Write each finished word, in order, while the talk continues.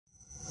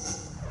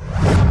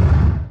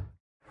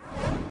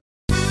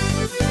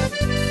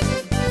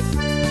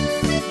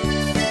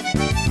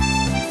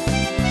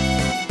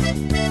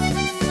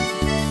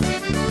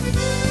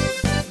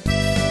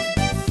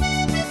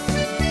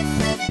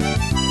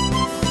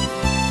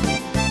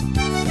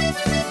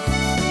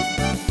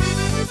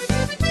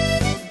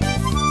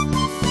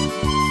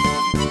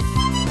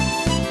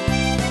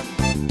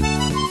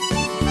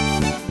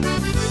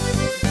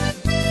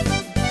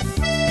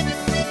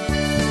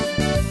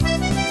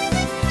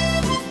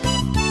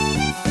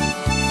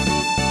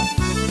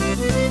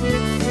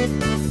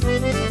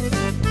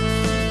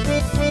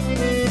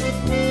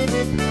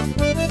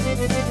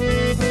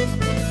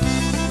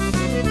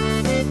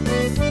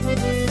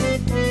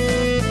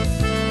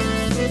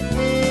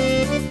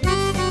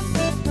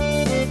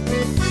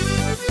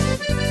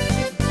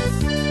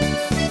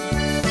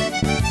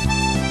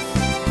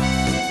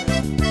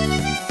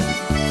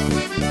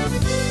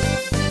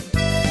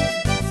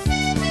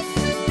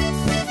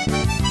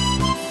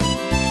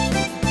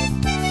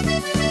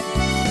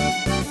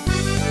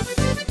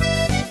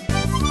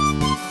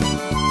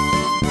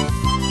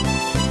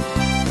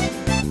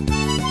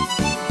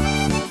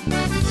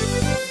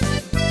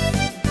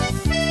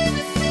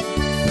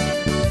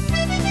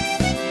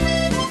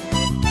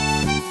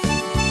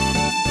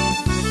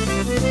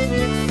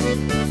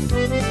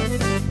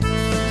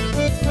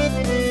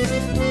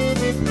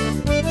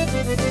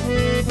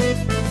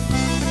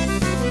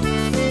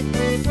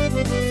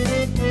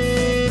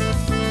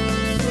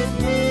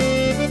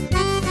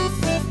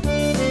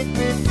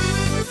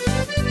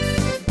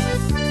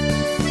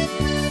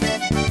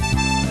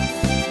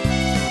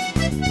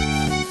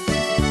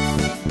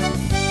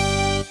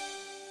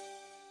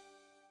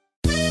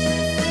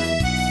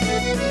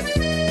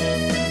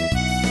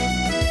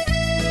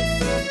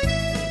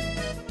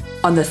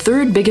On the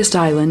third biggest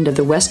island of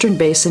the western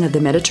basin of the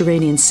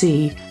Mediterranean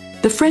Sea,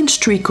 the French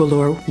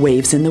tricolor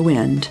waves in the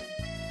wind.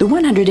 The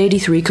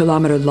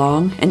 183-kilometer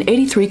long and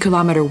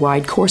 83-kilometer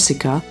wide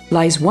Corsica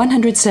lies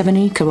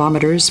 170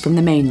 kilometers from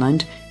the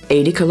mainland,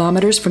 80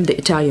 kilometers from the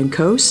Italian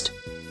coast,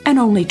 and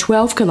only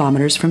 12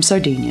 kilometers from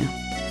Sardinia.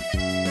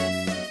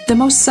 The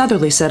most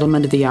southerly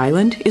settlement of the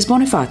island is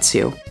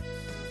Bonifacio.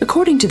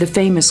 According to the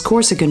famous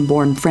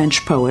Corsican-born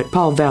French poet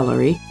Paul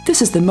Valéry,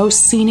 this is the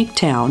most scenic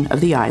town of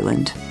the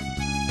island.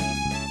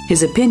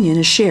 His opinion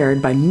is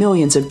shared by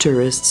millions of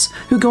tourists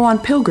who go on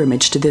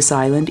pilgrimage to this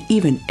island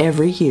even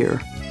every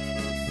year.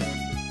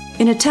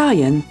 In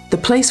Italian, the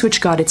place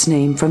which got its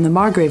name from the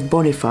Margrave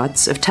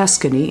Boniface of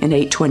Tuscany in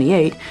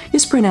 828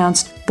 is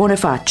pronounced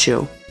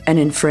Bonifacio, and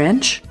in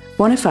French,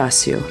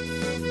 Bonifacio.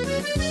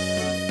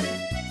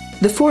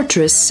 The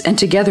fortress, and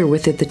together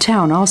with it the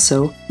town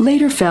also,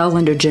 later fell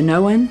under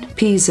Genoan,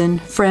 Pisan,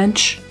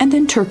 French, and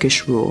then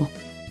Turkish rule.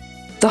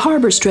 The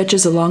harbor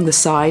stretches along the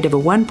side of a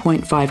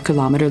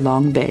 1.5-kilometer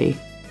long bay.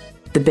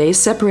 The bay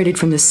is separated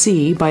from the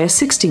sea by a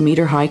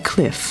 60-meter-high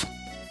cliff.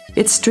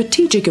 Its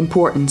strategic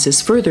importance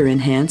is further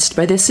enhanced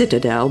by the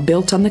citadel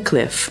built on the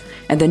cliff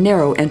and the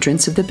narrow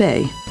entrance of the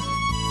bay.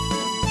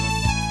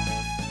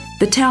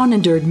 The town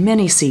endured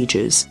many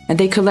sieges, and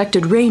they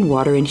collected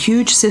rainwater in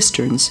huge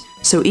cisterns,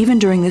 so even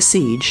during the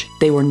siege,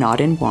 they were not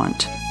in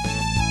want.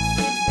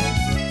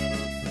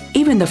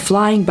 Even the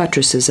flying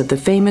buttresses of the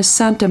famous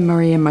Santa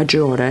Maria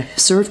Maggiore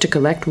served to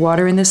collect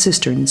water in the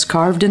cisterns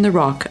carved in the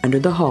rock under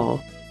the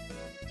hall.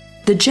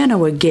 The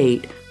Genoa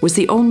Gate was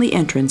the only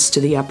entrance to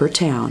the upper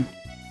town.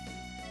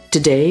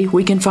 Today,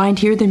 we can find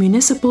here the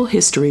Municipal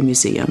History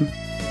Museum.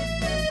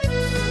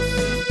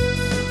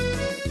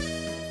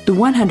 The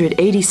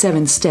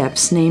 187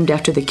 steps, named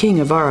after the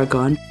King of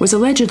Aragon, was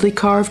allegedly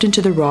carved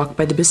into the rock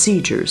by the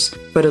besiegers,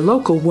 but a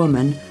local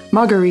woman,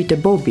 Margherita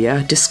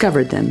Bobbia,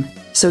 discovered them,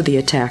 so the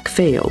attack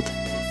failed.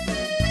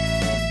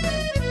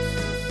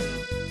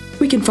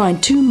 We can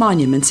find two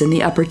monuments in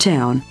the upper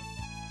town.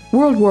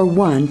 World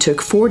War I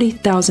took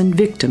 40,000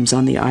 victims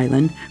on the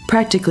island.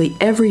 Practically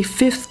every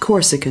fifth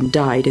Corsican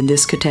died in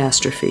this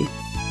catastrophe.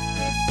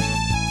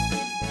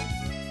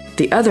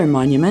 The other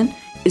monument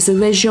is the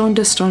Légion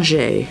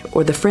d'Étrangers,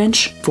 or the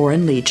French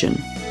Foreign Legion.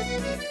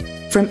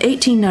 From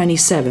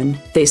 1897,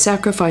 they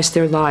sacrificed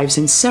their lives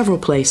in several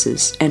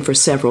places and for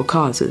several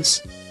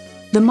causes.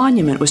 The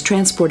monument was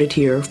transported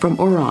here from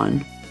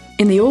Oran.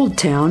 In the old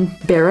town,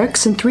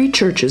 barracks and 3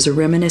 churches are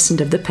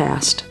reminiscent of the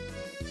past.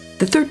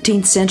 The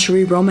 13th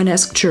century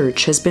Romanesque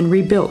church has been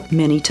rebuilt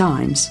many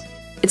times.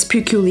 Its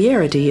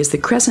peculiarity is the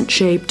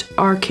crescent-shaped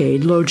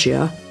arcade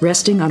loggia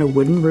resting on a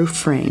wooden roof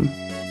frame.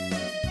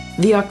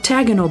 The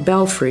octagonal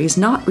belfry has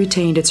not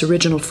retained its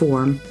original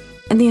form,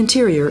 and the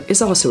interior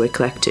is also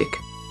eclectic.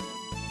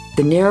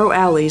 The narrow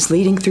alleys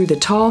leading through the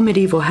tall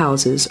medieval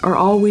houses are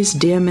always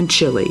dim and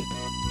chilly.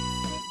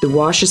 The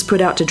wash is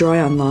put out to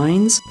dry on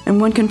lines, and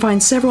one can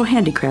find several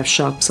handicraft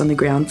shops on the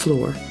ground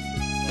floor.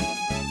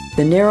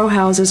 The narrow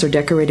houses are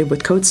decorated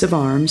with coats of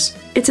arms.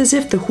 It's as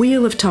if the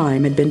wheel of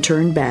time had been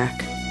turned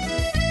back.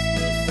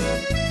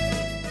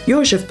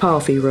 József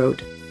Pálffy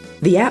wrote,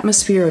 "The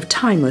atmosphere of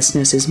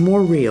timelessness is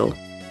more real.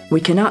 We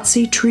cannot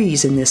see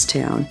trees in this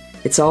town.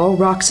 It's all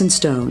rocks and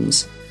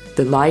stones.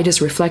 The light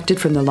is reflected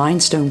from the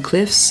limestone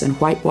cliffs and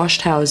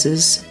whitewashed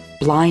houses,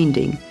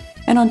 blinding.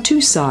 And on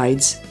 2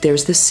 sides,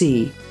 there's the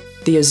sea,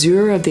 the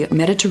azure of the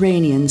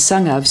Mediterranean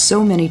sung of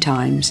so many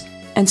times,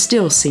 and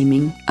still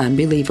seeming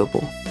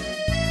unbelievable."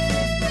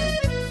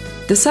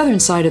 The southern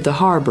side of the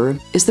harbor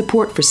is the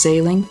port for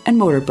sailing and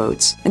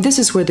motorboats, and this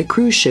is where the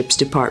cruise ships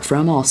depart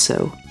from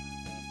also.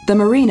 The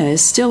marina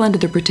is still under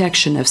the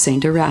protection of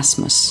St.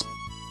 Erasmus.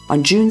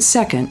 On June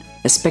 2nd,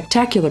 a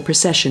spectacular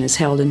procession is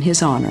held in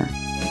his honor.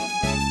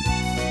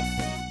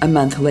 A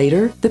month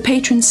later, the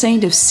patron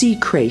saint of sea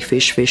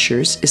crayfish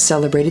fishers is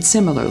celebrated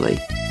similarly.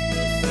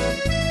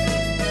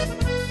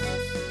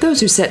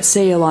 Those who set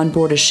sail on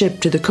board a ship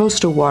to the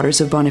coastal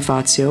waters of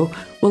Bonifacio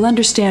will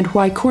understand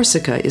why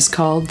Corsica is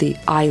called the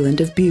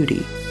Island of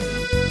Beauty.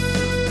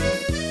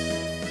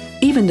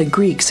 Even the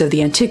Greeks of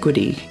the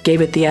antiquity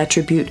gave it the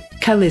attribute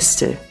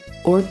Calliste,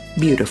 or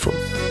beautiful.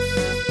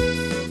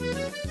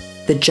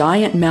 The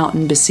giant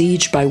mountain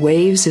besieged by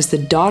waves is the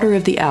daughter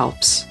of the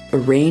Alps, a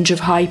range of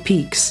high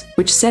peaks,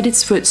 which set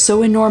its foot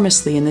so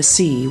enormously in the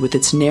sea with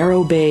its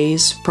narrow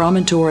bays,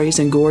 promontories,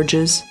 and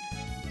gorges.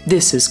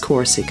 This is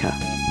Corsica.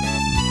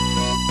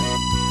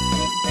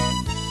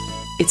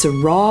 It's a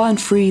raw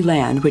and free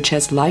land which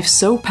has life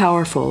so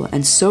powerful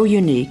and so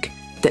unique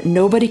that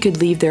nobody could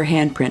leave their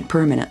handprint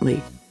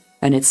permanently,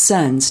 and its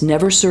sons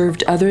never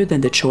served other than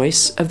the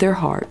choice of their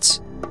hearts.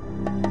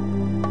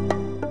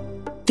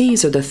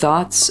 These are the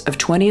thoughts of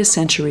 20th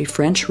century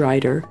French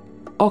writer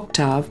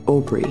Octave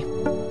Aubry.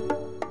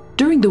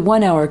 During the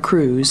 1-hour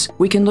cruise,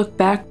 we can look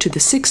back to the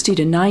 60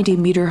 to 90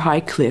 meter high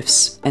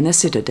cliffs and the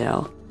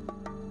citadel.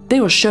 They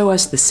will show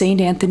us the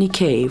St. Anthony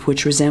Cave,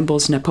 which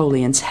resembles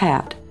Napoleon's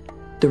hat,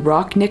 the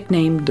rock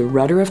nicknamed the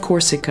Rudder of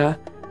Corsica,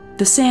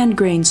 the sand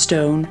grain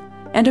stone,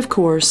 and of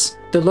course,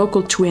 the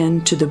local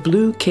twin to the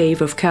blue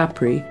cave of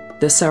Capri,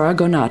 the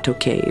Saragonato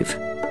Cave.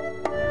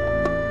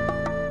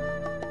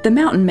 The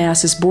mountain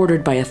mass is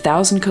bordered by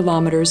 1,000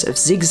 kilometers of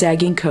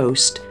zigzagging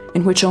coast,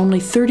 in which only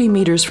 30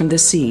 meters from the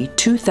sea,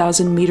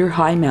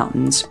 2,000-meter-high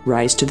mountains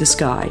rise to the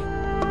sky.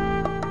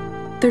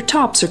 Their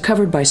tops are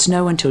covered by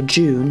snow until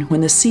June,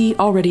 when the sea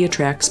already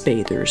attracts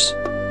bathers.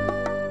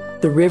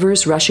 The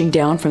rivers rushing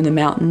down from the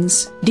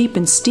mountains, deep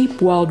in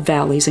steep-walled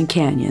valleys and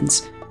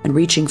canyons, and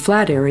reaching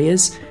flat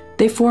areas,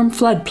 they form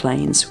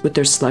floodplains with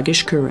their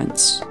sluggish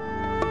currents.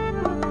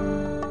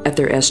 At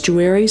their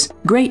estuaries,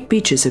 great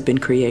beaches have been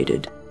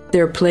created.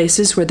 There are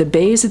places where the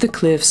bays of the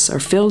cliffs are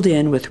filled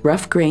in with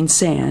rough-grained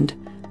sand,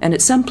 and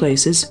at some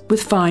places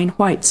with fine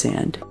white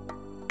sand.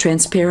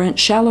 Transparent,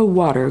 shallow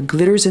water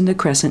glitters in the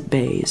crescent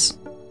bays.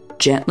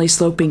 Gently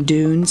sloping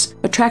dunes,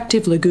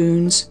 attractive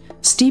lagoons,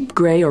 steep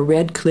gray or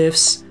red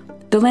cliffs,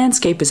 the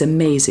landscape is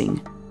amazing,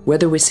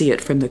 whether we see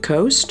it from the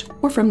coast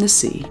or from the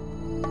sea.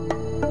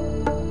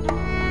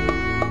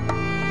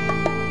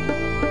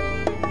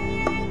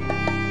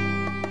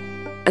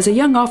 As a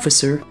young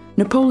officer,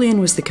 Napoleon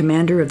was the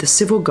commander of the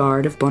civil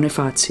guard of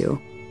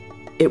Bonifacio.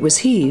 It was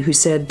he who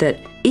said that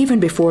even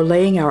before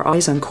laying our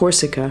eyes on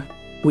Corsica,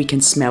 we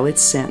can smell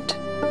its scent.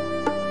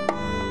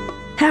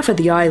 Half of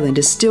the island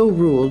is still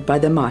ruled by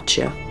the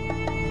macchia.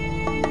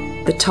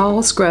 The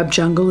tall scrub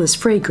jungle is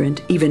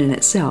fragrant even in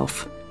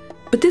itself,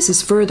 but this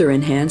is further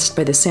enhanced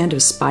by the scent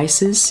of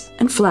spices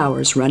and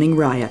flowers running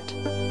riot.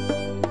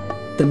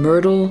 The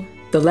myrtle,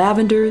 the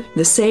lavender,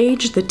 the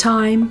sage, the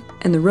thyme,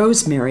 and the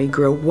rosemary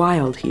grow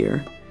wild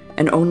here,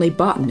 and only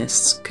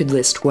botanists could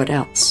list what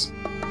else.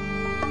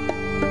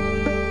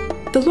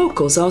 The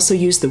locals also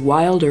use the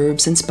wild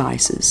herbs and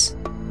spices.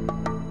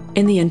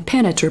 In the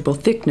impenetrable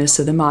thickness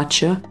of the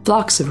macchia,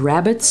 flocks of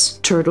rabbits,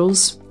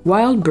 turtles,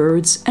 wild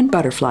birds, and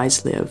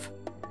butterflies live.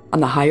 On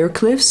the higher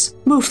cliffs,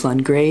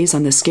 mouflon graze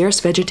on the scarce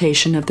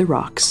vegetation of the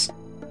rocks.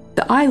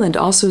 The island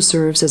also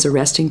serves as a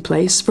resting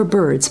place for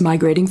birds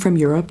migrating from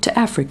Europe to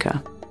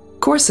Africa.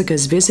 Corsica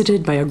is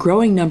visited by a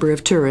growing number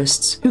of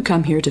tourists who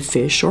come here to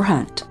fish or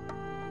hunt.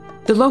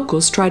 The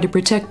locals try to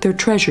protect their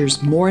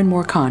treasures more and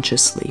more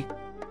consciously.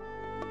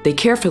 They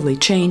carefully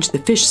change the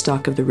fish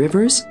stock of the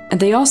rivers, and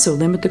they also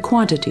limit the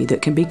quantity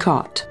that can be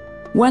caught.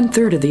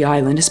 1/3 of the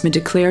island has been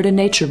declared a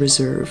nature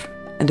reserve,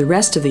 and the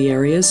rest of the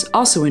areas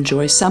also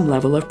enjoy some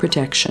level of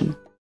protection.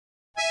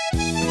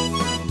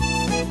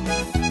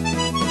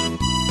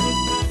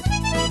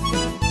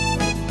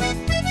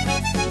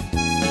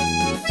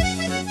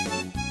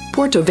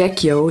 Porto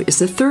Vecchio is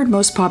the third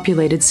most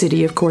populated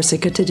city of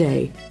Corsica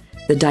today,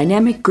 the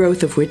dynamic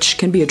growth of which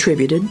can be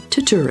attributed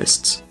to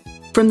tourists.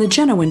 From the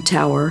Genoan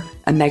Tower,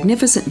 a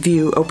magnificent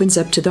view opens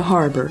up to the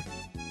harbor,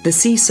 the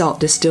sea salt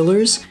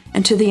distillers,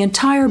 and to the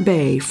entire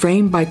bay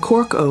framed by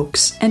cork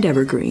oaks and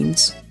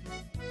evergreens.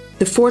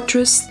 The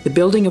fortress, the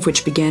building of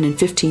which began in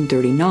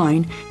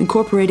 1539,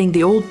 incorporating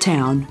the old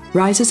town,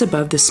 rises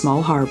above the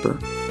small harbor.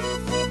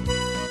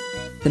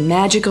 The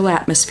magical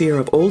atmosphere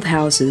of old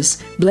houses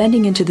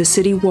blending into the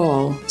city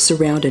wall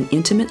surround an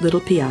intimate little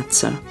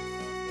piazza.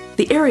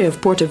 The area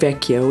of Porto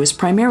Vecchio is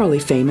primarily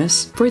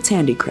famous for its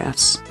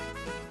handicrafts.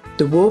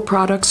 The wool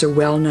products are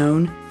well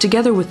known,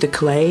 together with the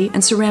clay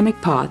and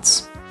ceramic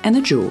pots and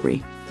the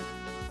jewelry.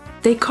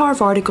 They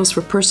carve articles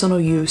for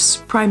personal use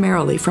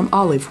primarily from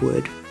olive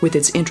wood with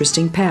its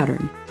interesting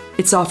pattern.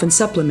 It's often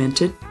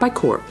supplemented by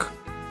cork.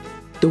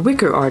 The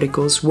wicker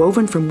articles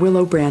woven from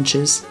willow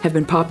branches have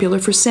been popular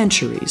for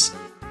centuries.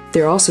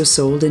 They're also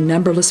sold in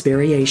numberless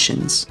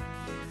variations.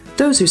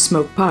 Those who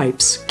smoke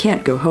pipes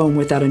can't go home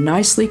without a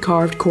nicely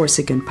carved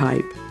Corsican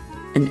pipe,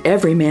 and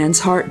every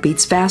man's heart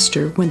beats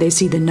faster when they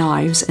see the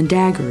knives and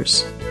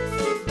daggers.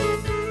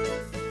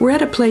 We're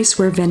at a place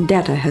where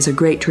vendetta has a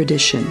great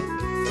tradition.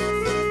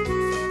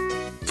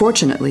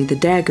 Fortunately, the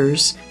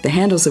daggers, the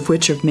handles of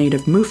which are made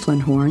of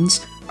mouflon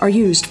horns, are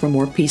used for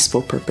more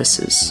peaceful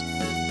purposes.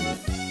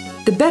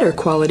 The better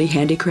quality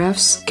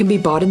handicrafts can be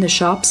bought in the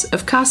shops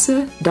of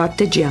Casa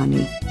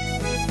d'Artigiani.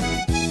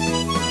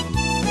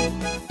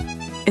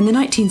 In the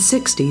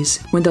 1960s,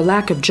 when the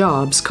lack of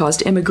jobs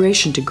caused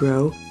immigration to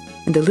grow,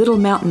 and the little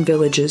mountain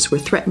villages were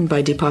threatened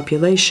by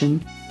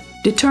depopulation,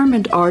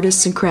 determined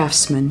artists and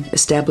craftsmen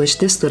established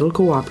this little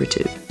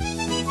cooperative.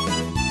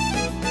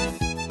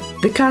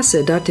 The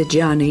Casa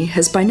d'Artigiani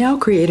has by now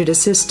created a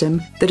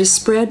system that is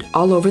spread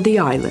all over the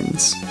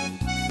islands.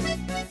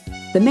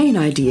 The main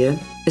idea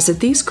is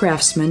that these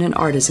craftsmen and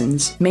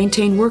artisans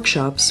maintain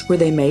workshops where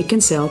they make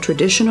and sell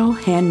traditional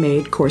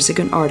handmade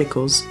Corsican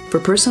articles for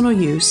personal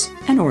use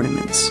and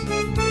ornaments.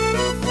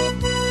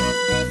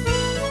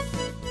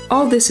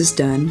 All this is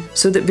done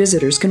so that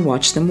visitors can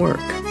watch them work.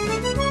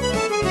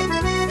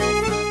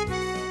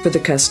 For the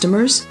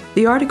customers,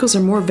 the articles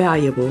are more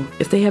valuable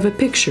if they have a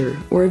picture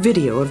or a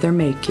video of their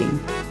making.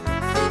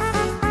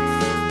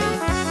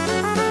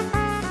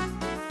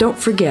 Don't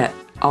forget,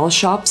 all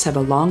shops have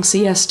a long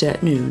siesta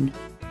at noon,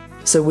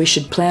 so we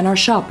should plan our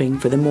shopping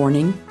for the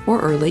morning or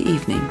early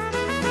evening.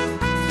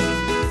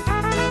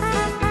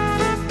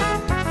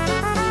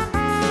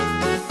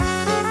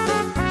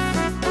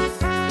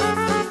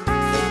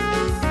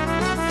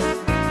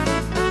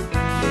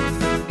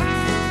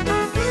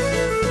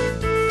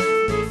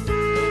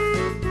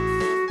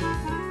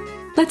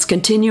 Let's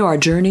continue our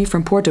journey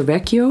from Porto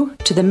Vecchio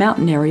to the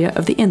mountain area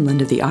of the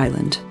inland of the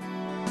island.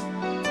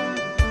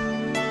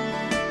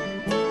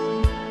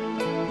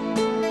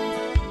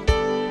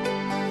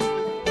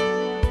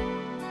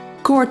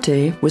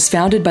 Corte was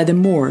founded by the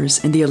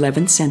Moors in the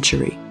 11th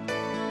century.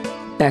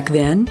 Back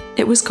then,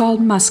 it was called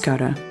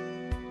Mascara.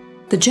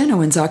 The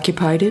Genoans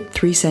occupied it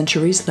 3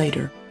 centuries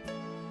later.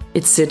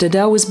 Its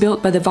citadel was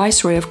built by the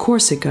Viceroy of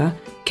Corsica,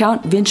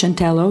 Count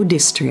Vincentello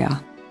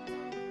d'Istria.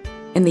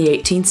 In the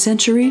 18th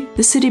century,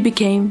 the city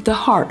became the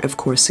heart of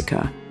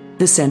Corsica,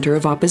 the center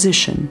of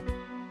opposition.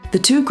 The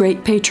 2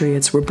 great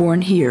patriots were born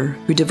here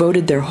who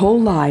devoted their whole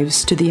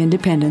lives to the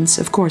independence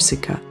of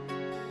Corsica.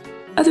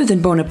 Other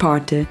than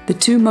Bonaparte, the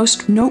 2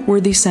 most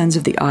noteworthy sons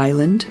of the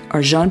island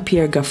are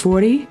Jean-Pierre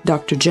Gaffori,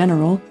 Dr.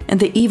 General, and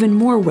the even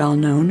more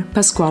well-known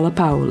Pasquale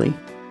Paoli.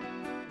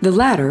 The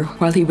latter,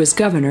 while he was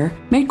governor,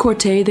 made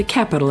Corte the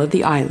capital of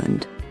the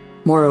island.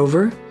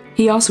 Moreover,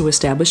 he also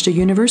established a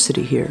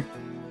university here.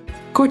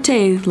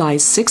 Corte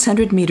lies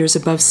 600 meters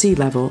above sea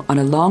level on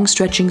a long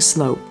stretching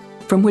slope,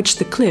 from which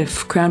the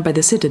cliff, crowned by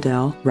the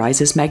citadel,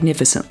 rises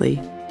magnificently.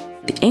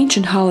 The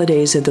ancient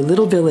holidays of the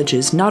little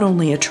villages not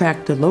only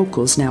attract the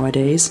locals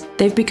nowadays,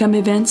 they've become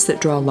events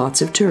that draw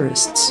lots of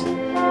tourists.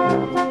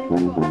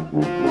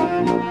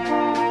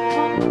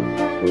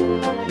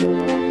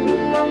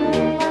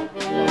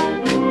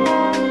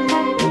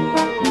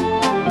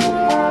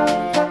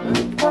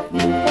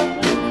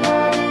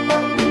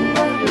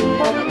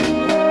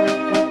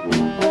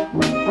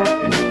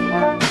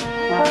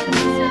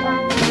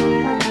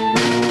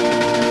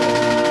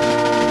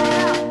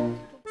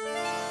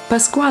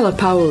 Pasquale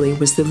Paoli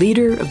was the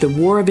leader of the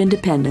War of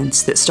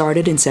Independence that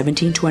started in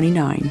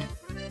 1729.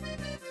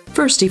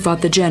 First he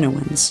fought the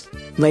Genoans.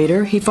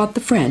 Later he fought the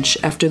French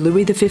after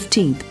Louis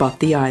XV bought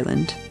the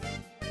island.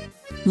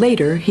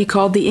 Later he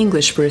called the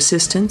English for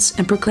assistance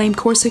and proclaimed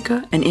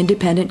Corsica an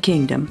independent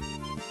kingdom.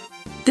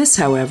 This,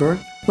 however,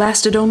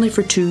 lasted only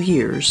for 2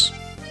 years.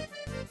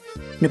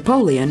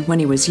 Napoleon, when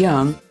he was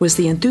young, was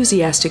the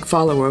enthusiastic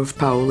follower of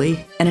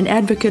Paoli and an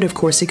advocate of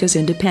Corsica's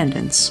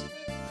independence.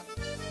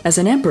 As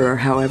an emperor,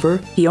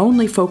 however, he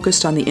only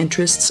focused on the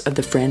interests of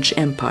the French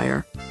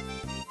Empire.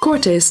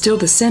 Corte is still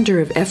the center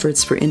of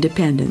efforts for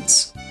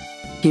independence.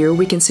 Here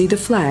we can see the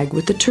flag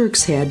with the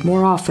Turk's head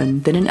more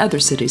often than in other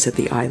cities of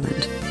the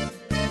island.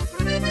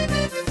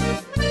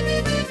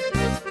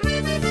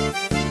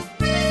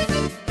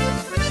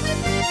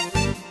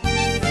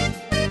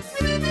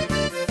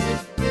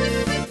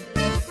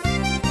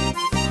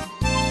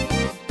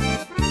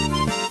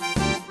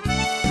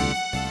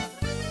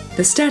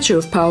 The statue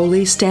of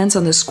Paoli stands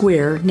on the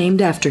square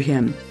named after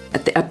him,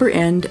 at the upper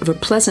end of a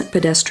pleasant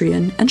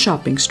pedestrian and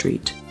shopping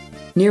street.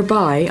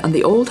 Nearby, on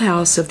the old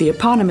house of the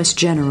eponymous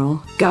general,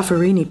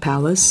 Gafferini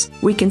Palace,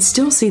 we can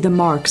still see the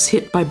marks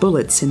hit by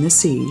bullets in the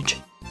siege.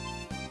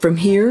 From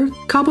here,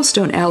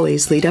 cobblestone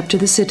alleys lead up to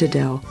the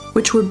citadel,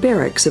 which were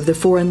barracks of the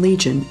Foreign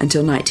Legion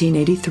until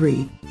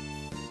 1983.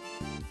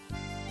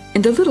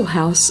 In the little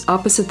house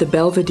opposite the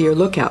Belvedere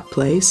lookout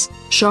place,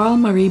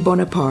 Charles-Marie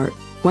Bonaparte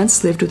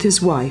once lived with his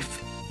wife,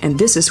 and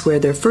this is where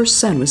their first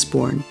son was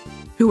born,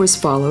 who was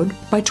followed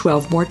by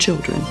 12 more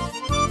children.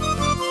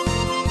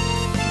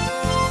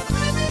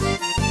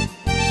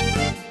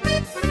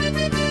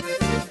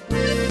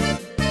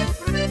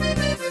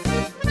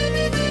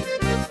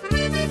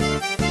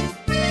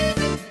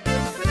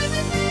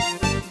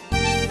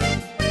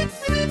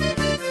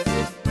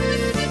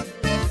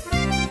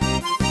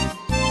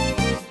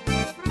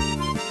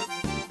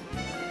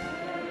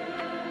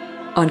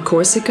 On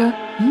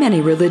Corsica, many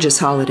religious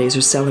holidays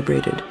are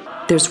celebrated.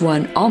 There's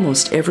one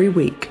almost every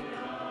week.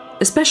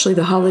 Especially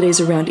the holidays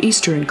around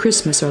Easter and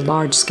Christmas are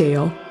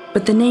large-scale,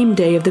 but the name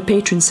day of the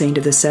patron saint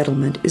of the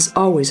settlement is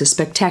always a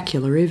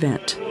spectacular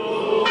event.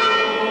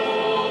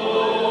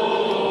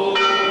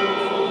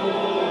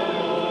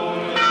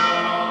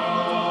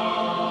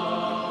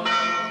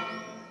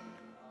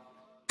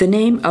 The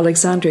name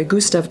Alexandre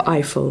Gustave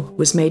Eiffel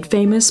was made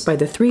famous by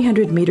the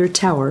 300-meter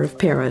Tower of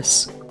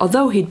Paris,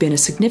 although he'd been a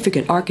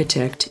significant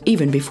architect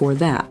even before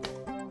that.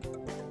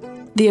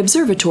 The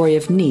Observatory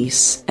of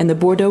Nice and the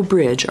Bordeaux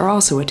Bridge are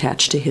also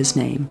attached to his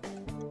name.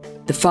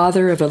 The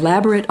father of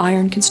elaborate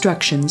iron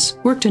constructions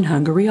worked in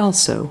Hungary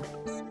also.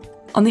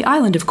 On the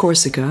island of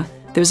Corsica,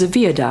 there's a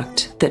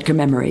viaduct that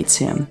commemorates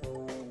him.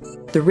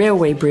 The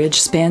railway bridge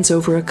spans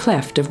over a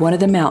cleft of one of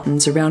the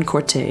mountains around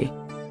Corte.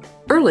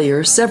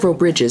 Earlier, several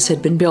bridges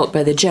had been built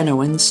by the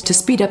Genoans to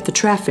speed up the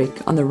traffic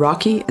on the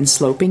rocky and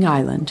sloping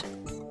island.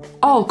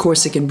 All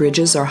Corsican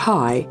bridges are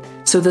high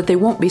so that they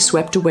won't be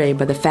swept away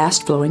by the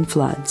fast-flowing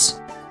floods.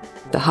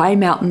 The high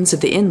mountains of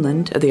the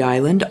inland of the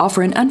island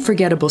offer an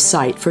unforgettable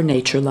sight for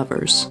nature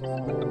lovers.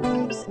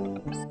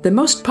 The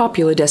most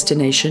popular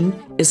destination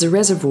is the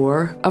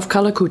reservoir of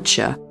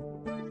Calacuccia,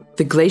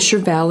 the glacier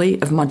valley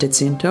of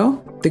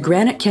Montecinto, the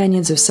granite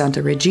canyons of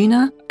Santa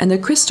Regina, and the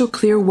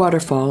crystal-clear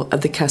waterfall of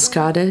the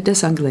Cascade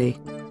des Anglais.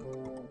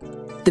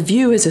 The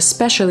view is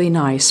especially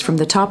nice from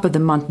the top of the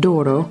Monte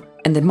d'Oro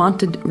and the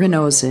Monte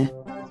Renose.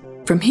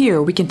 From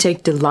here we can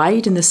take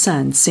delight in the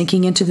sun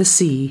sinking into the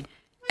sea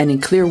and in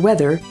clear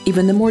weather,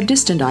 even the more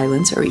distant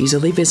islands are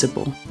easily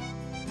visible.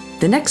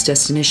 The next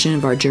destination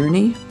of our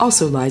journey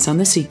also lies on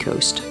the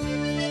seacoast.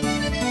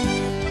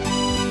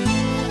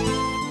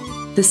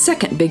 The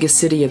second biggest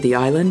city of the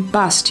island,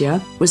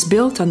 Bastia, was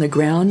built on the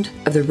ground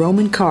of the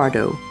Roman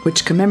Cardo,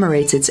 which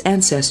commemorates its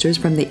ancestors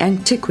from the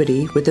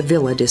antiquity with the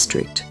Villa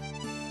district.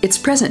 Its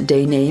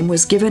present-day name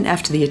was given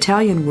after the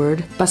Italian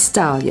word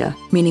bastaglia,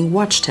 meaning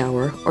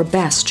watchtower or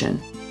bastion.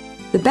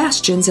 The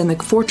bastions and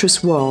the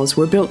fortress walls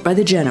were built by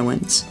the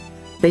Genoans.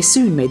 They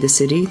soon made the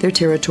city their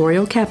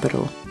territorial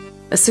capital.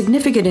 A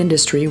significant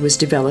industry was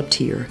developed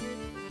here.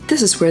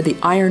 This is where the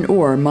iron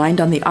ore mined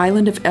on the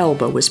island of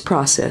Elba was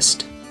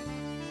processed.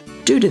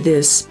 Due to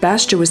this,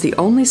 Bastia was the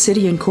only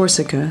city in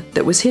Corsica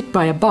that was hit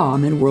by a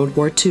bomb in World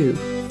War II.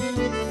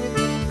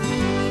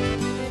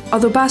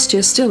 Although Bastia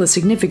is still a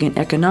significant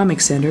economic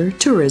center,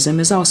 tourism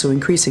is also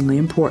increasingly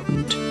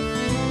important.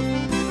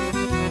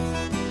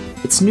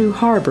 Its new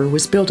harbor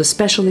was built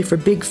especially for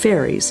big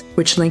ferries,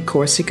 which link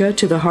Corsica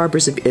to the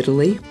harbors of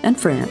Italy and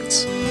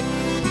France.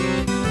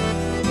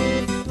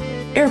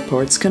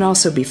 Airports can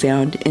also be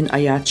found in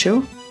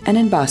Ajaccio and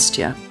in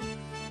Bastia.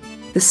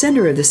 The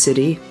center of the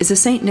city is a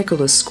St.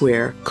 Nicholas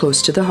Square,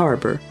 close to the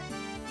harbor.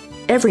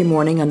 Every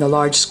morning on the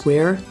large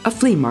square, a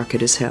flea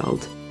market is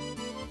held.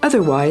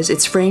 Otherwise,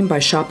 it's framed by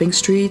shopping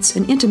streets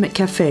and intimate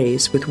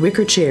cafes with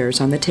wicker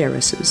chairs on the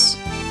terraces.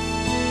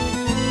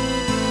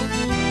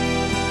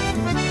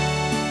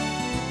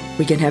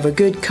 We can have a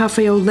good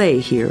café au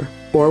lait here,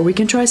 or we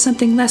can try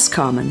something less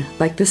common,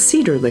 like the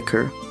cedar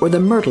liquor or the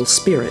myrtle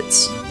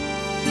spirits.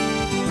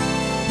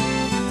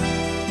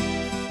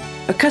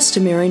 A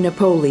customary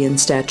Napoleon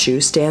statue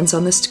stands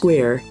on the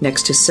square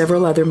next to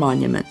several other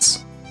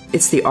monuments.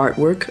 It's the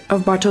artwork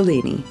of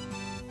Bartolini.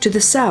 To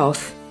the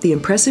south, the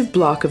impressive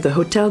block of the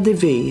Hôtel de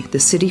Ville, the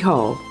city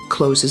hall,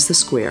 closes the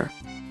square.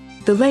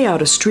 The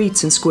layout of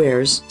streets and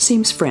squares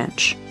seems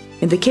French.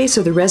 In the case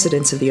of the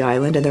residents of the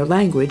island and their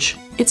language,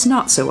 it's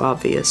not so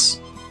obvious.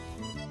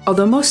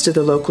 Although most of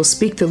the locals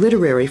speak the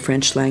literary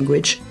French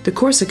language, the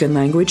Corsican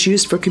language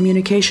used for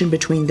communication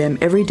between them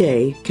every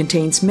day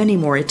contains many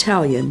more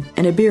Italian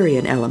and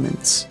Iberian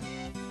elements.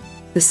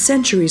 The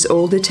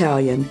centuries-old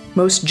Italian,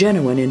 most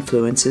Genoan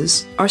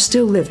influences are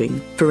still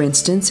living, for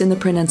instance in the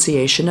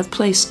pronunciation of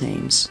place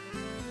names.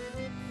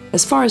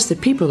 As far as the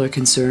people are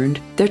concerned,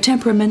 their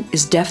temperament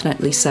is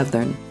definitely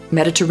southern,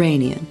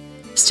 Mediterranean.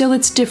 Still,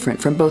 it's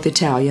different from both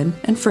Italian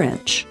and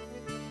French.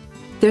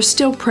 They're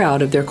still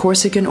proud of their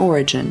Corsican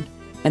origin,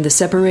 and the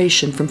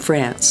separation from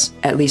France,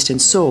 at least in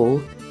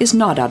soul, is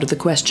not out of the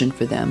question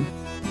for them.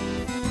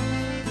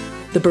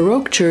 The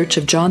Baroque church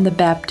of John the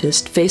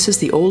Baptist faces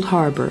the old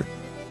harbor.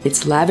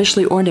 It's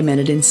lavishly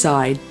ornamented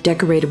inside,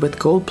 decorated with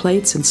gold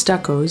plates and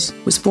stuccos,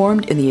 was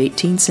formed in the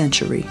 18th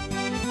century.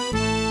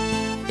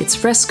 Its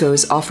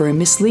frescoes offer a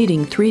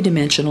misleading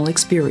three-dimensional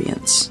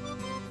experience.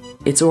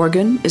 Its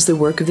organ is the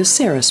work of the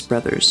Saris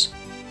brothers.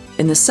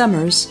 In the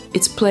summers,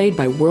 it's played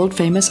by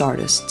world-famous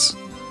artists.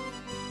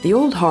 The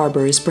old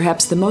harbor is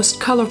perhaps the most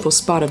colorful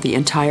spot of the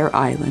entire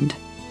island.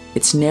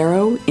 It's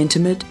narrow,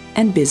 intimate,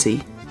 and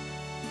busy.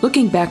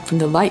 Looking back from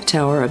the light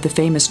tower of the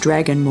famous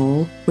Dragon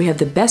Mole, we have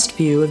the best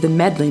view of the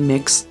medley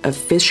mix of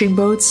fishing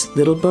boats,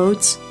 little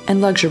boats,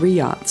 and luxury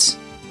yachts,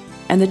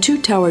 and the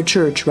two-towered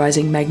church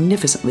rising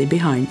magnificently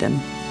behind them.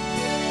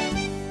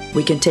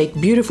 We can take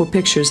beautiful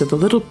pictures of the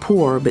little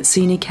poor but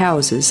scenic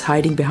houses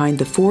hiding behind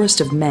the forest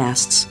of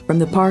masts from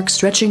the park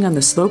stretching on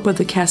the slope of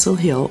the castle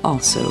hill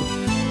also.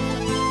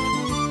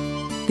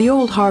 The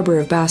old harbor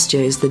of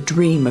Bastia is the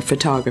dream of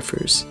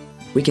photographers.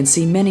 We can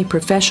see many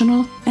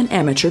professional and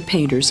amateur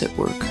painters at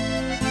work.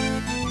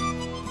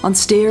 On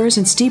stairs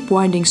and steep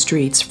winding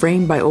streets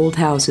framed by old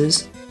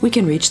houses, we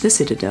can reach the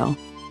citadel.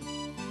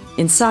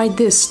 Inside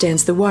this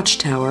stands the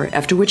watchtower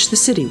after which the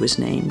city was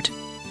named.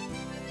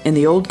 In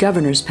the old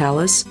governor's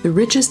palace, the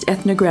richest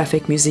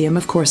ethnographic museum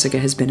of Corsica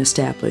has been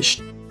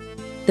established.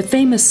 The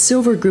famous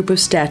silver group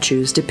of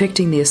statues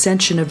depicting the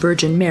Ascension of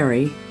Virgin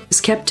Mary is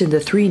kept in the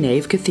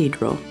three-nave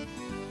cathedral.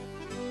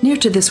 Near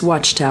to this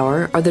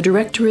watchtower are the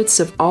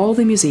directorates of all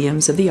the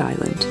museums of the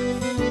island.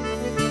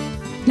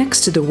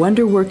 Next to the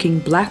wonder-working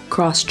Black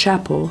Cross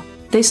Chapel,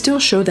 they still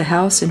show the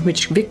house in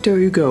which Victor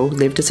Hugo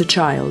lived as a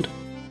child,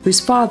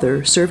 whose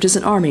father served as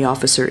an army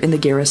officer in the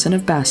garrison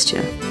of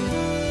Bastia.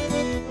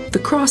 The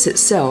cross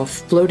itself,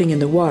 floating in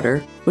the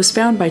water, was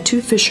found by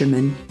two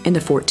fishermen in the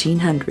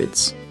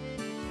 1400s.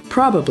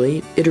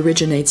 Probably it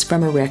originates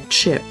from a wrecked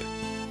ship.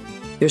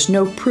 There's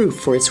no proof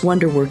for its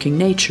wonder-working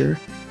nature.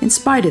 In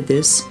spite of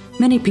this,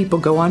 many people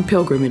go on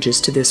pilgrimages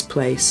to this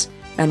place,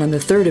 and on the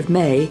 3rd of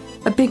May,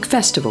 a big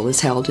festival is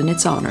held in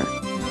its honor.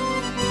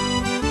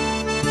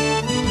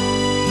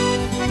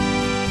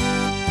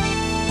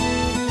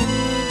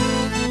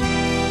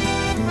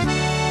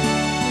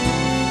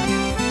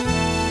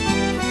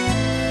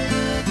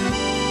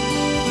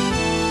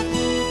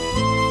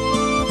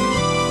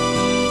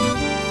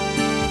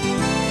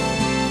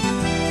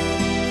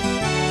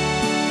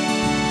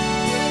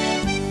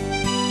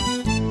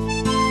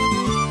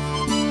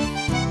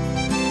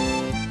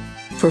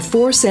 For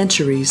 4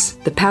 centuries,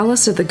 the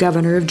palace of the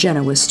governor of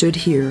Genoa stood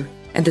here,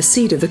 and the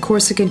seat of the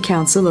Corsican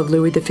Council of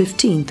Louis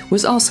XV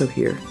was also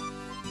here.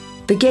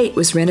 The gate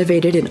was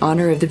renovated in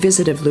honor of the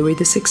visit of Louis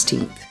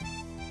XVI.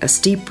 A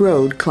steep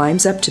road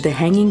climbs up to the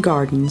Hanging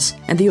Gardens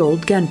and the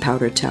old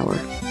Gunpowder Tower.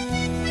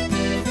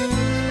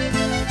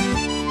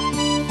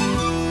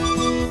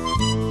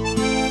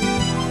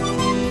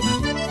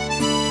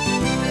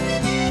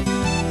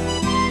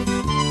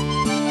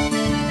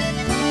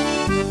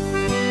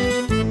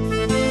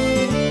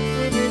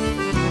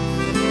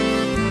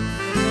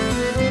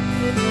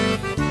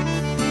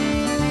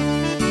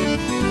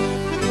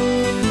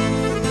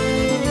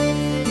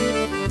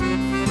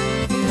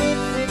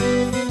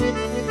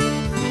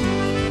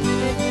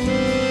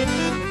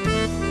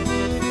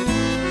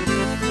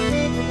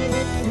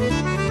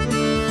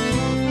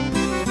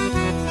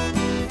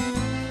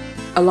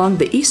 Along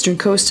the eastern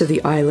coast of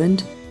the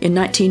island, in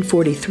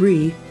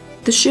 1943,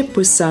 the ship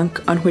was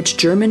sunk on which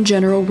German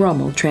General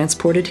Rommel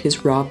transported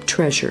his robbed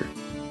treasure.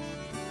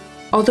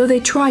 Although they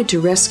tried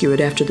to rescue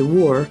it after the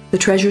war, the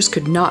treasures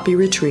could not be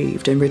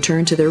retrieved and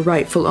returned to their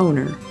rightful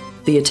owner,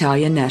 the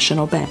Italian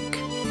National Bank.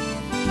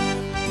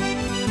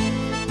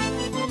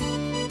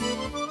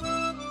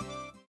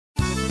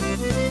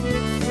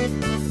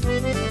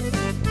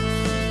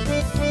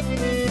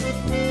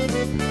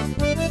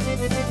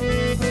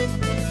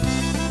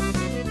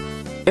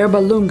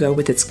 Erbalunga,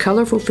 with its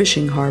colorful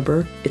fishing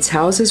harbor, its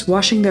houses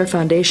washing their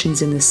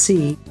foundations in the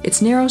sea,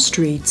 its narrow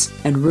streets,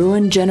 and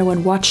ruined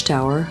Genoan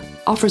watchtower,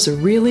 offers a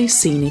really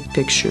scenic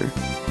picture.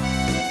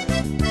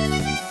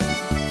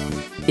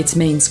 Its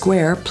main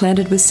square,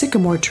 planted with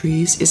sycamore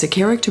trees, is a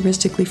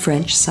characteristically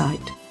French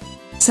sight.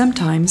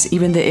 Sometimes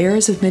even the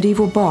airs of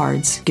medieval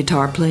bards,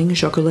 guitar-playing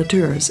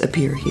chocolateurs,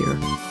 appear here.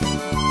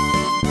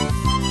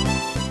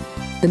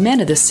 The men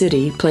of the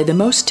city play the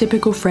most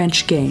typical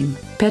French game,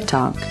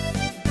 pétanque.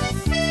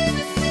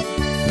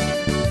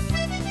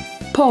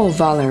 Paul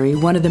Valéry,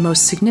 one of the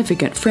most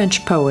significant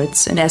French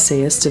poets and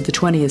essayists of the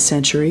 20th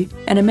century,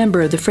 and a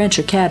member of the French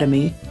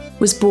Academy,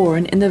 was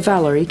born in the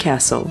Valéry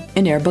Castle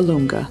in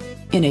Erbalunga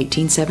in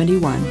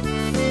 1871.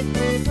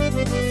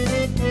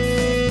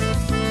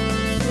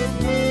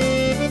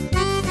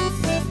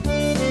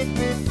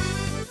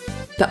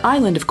 The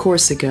island of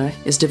Corsica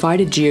is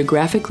divided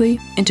geographically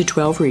into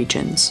 12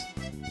 regions.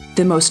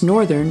 The most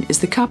northern is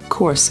the Cap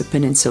Corse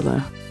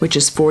Peninsula, which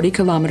is 40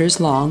 kilometers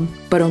long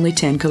but only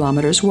 10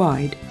 kilometers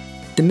wide.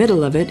 The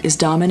middle of it is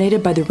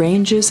dominated by the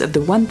ranges of the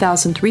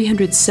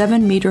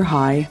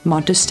 1,307-meter-high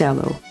Monte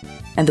Stello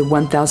and the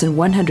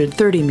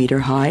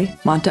 1,130-meter-high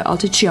Monte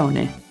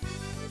Alticione.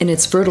 In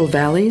its fertile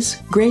valleys,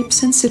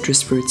 grapes and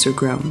citrus fruits are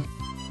grown.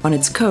 On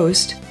its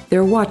coast, there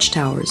are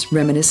watchtowers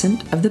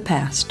reminiscent of the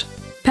past.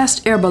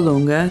 Past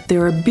Erbalunga,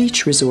 there are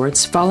beach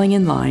resorts falling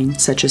in line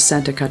such as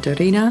Santa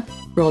Caterina,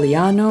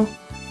 Rogliano,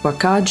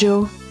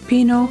 Ajaccio,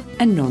 Pino,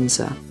 and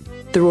Nonza.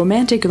 The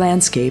romantic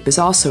landscape is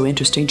also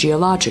interesting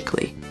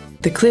geologically.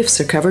 The cliffs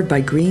are covered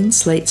by green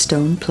slate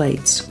stone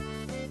plates.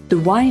 The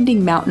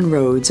winding mountain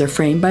roads are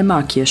framed by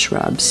macchia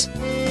shrubs.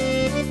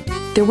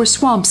 There were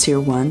swamps here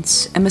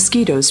once, and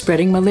mosquitoes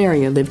spreading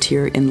malaria lived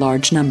here in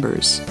large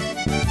numbers.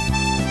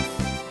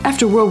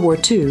 After World War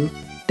II,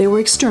 they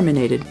were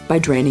exterminated by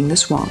draining the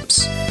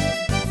swamps.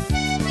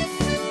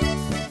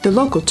 The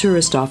local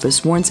tourist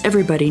office warns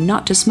everybody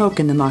not to smoke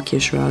in the macchia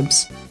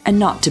shrubs and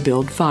not to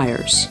build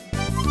fires.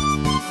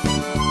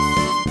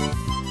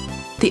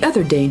 The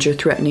other danger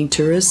threatening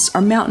tourists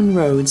are mountain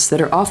roads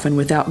that are often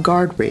without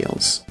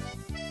guardrails.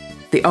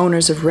 The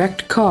owners of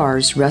wrecked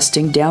cars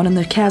rusting down in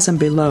the chasm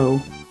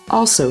below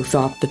also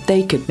thought that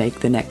they could make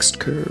the next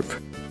curve.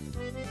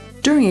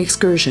 During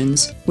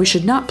excursions, we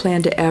should not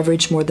plan to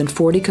average more than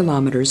 40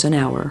 kilometers an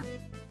hour.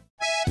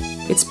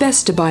 It's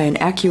best to buy an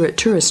accurate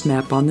tourist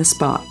map on the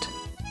spot.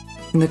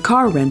 In the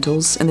car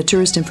rentals and the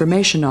tourist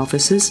information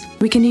offices,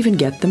 we can even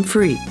get them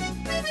free.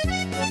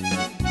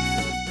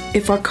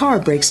 If our car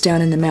breaks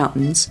down in the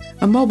mountains,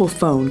 a mobile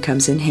phone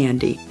comes in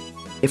handy.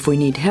 If we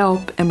need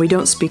help and we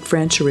don't speak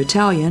French or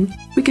Italian,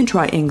 we can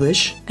try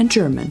English and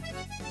German.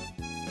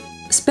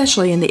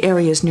 Especially in the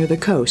areas near the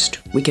coast,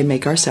 we can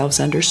make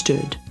ourselves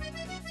understood.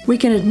 We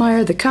can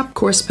admire the Cap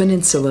Corse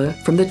Peninsula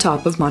from the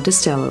top of Monte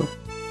Stello.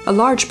 A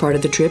large part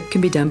of the trip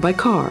can be done by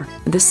car,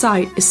 and the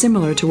sight is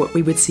similar to what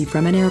we would see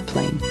from an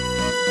airplane.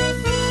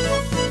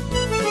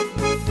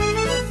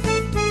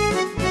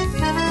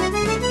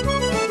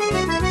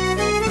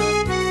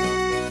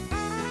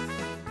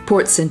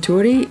 Port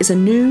Centauri is a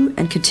new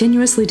and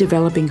continuously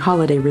developing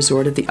holiday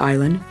resort of the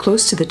island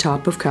close to the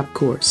top of Cap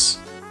Corse.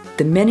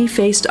 The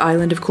many-faced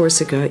island of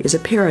Corsica is a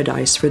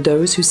paradise for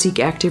those who seek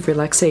active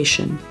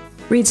relaxation,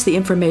 reads the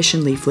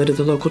information leaflet of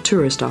the local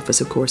tourist office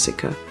of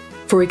Corsica.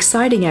 For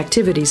exciting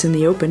activities in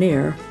the open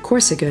air,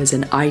 Corsica is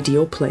an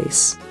ideal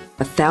place.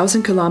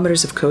 1,000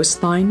 kilometers of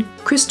coastline,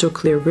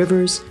 crystal-clear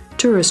rivers,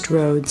 tourist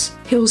roads,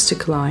 hills to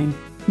climb,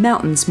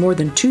 mountains more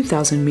than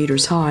 2,000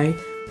 meters high,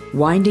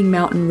 winding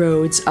mountain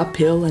roads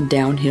uphill and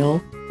downhill,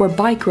 where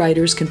bike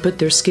riders can put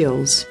their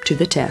skills to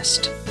the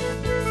test.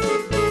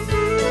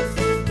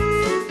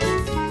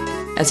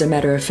 As a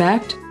matter of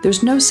fact,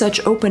 there's no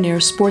such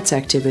open-air sports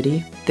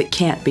activity that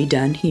can't be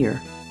done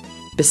here.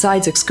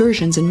 Besides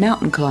excursions and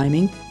mountain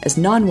climbing, as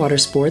non-water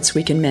sports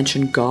we can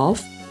mention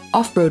golf,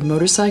 off-road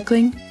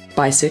motorcycling,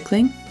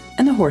 bicycling,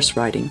 and the horse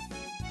riding.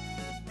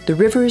 The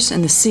rivers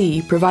and the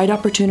sea provide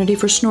opportunity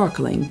for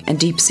snorkeling and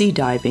deep-sea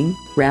diving,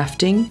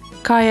 rafting,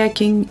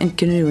 kayaking and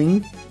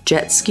canoeing,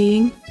 jet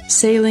skiing,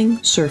 sailing,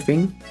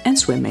 surfing, and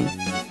swimming.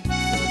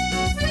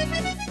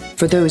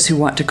 For those who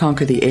want to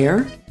conquer the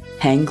air,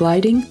 hang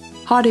gliding,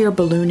 hot air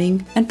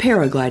ballooning, and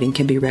paragliding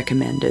can be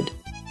recommended.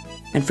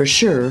 And for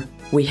sure,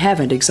 we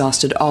haven't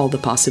exhausted all the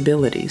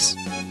possibilities.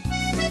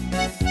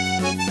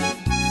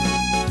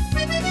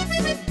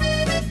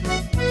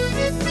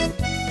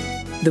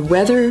 The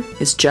weather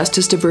is just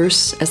as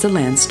diverse as the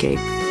landscape.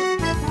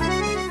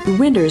 The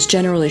winter is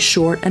generally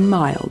short and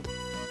mild.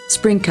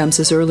 Spring comes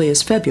as early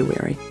as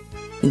February.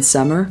 In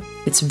summer,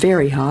 it's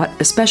very hot,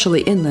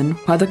 especially inland,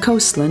 while the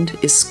coastland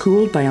is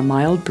cooled by a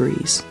mild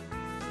breeze.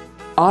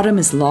 Autumn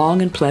is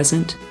long and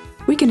pleasant.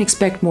 We can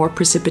expect more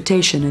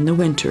precipitation in the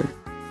winter.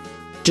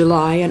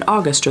 July and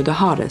August are the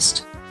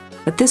hottest.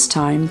 At this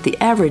time, the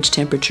average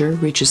temperature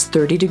reaches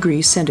 30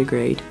 degrees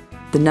centigrade.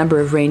 The number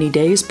of rainy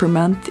days per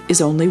month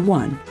is only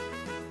 1.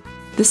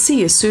 The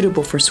sea is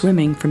suitable for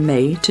swimming from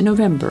May to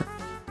November.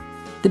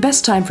 The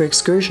best time for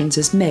excursions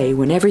is May,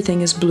 when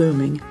everything is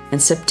blooming,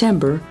 and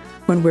September,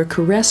 when we're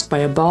caressed by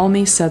a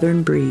balmy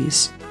southern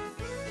breeze.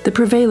 The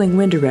prevailing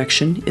wind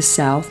direction is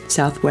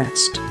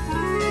south-southwest.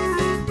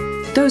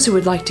 Those who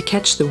would like to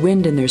catch the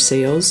wind in their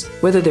sails,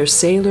 whether they're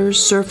sailors,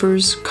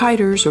 surfers,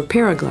 kiters, or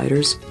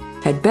paragliders,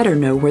 had better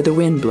know where the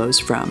wind blows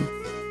from.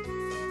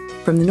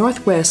 From the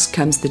northwest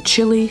comes the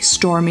chilly,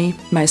 stormy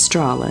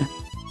maestrale.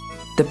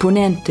 The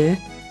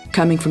ponente,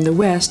 coming from the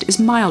west, is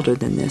milder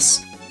than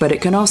this, but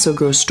it can also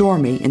grow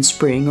stormy in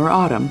spring or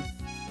autumn.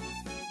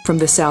 From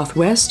the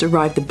southwest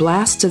arrive the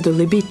blasts of the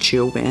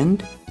libiccio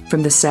wind.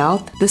 From the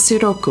south, the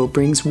sirocco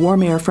brings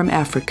warm air from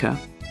Africa.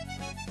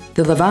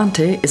 The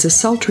levante is a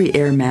sultry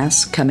air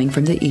mass coming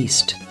from the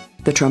east.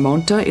 The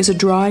tramonta is a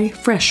dry,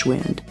 fresh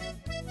wind.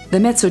 The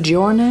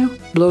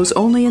mezzogiorno blows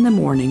only in the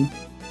morning,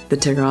 the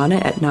tirana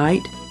at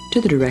night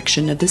to the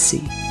direction of the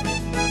sea.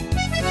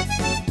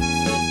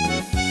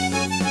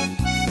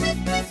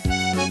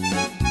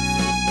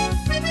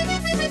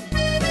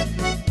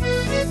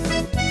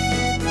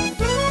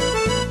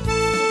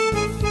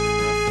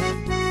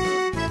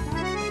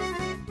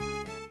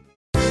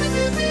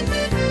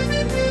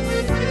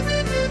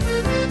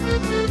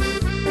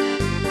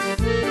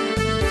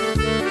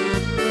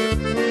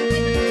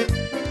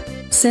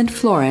 St.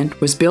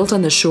 Florent was built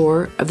on the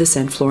shore of the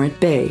St. Florent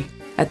Bay,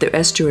 at the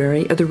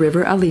estuary of the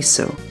river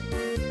Aliso.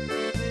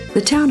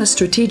 The town is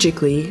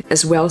strategically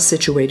as well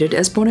situated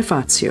as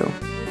Bonifacio.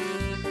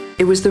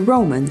 It was the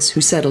Romans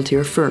who settled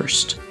here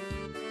first.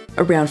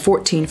 Around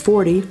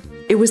 1440,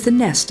 it was the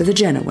nest of the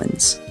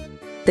Genoans.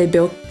 They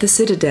built the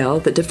citadel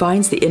that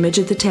defines the image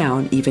of the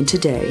town even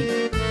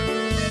today.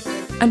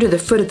 Under the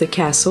foot of the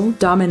castle,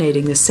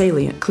 dominating the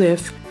salient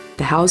cliff,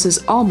 the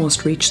houses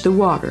almost reach the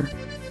water.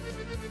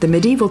 The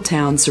medieval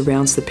town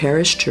surrounds the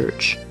parish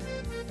church.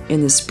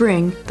 In the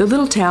spring, the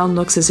little town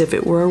looks as if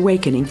it were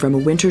awakening from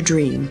a winter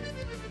dream.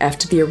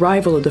 After the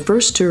arrival of the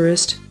first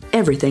tourist,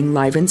 everything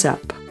livens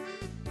up.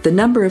 The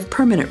number of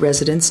permanent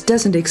residents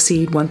doesn't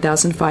exceed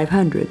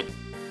 1,500.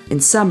 In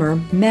summer,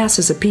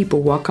 masses of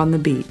people walk on the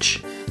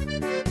beach.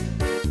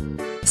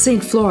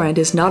 St. Florent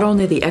is not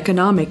only the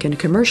economic and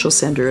commercial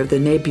center of the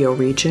Nebbio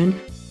region,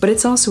 but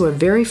it's also a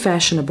very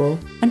fashionable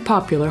and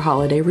popular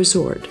holiday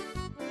resort.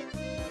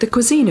 The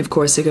cuisine of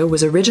Corsica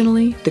was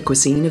originally the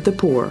cuisine of the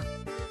poor.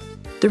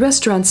 The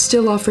restaurants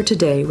still offer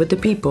today what the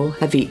people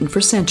have eaten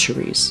for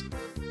centuries.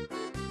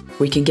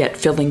 We can get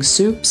filling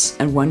soups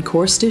and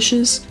one-course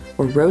dishes,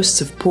 or roasts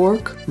of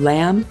pork,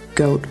 lamb,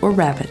 goat, or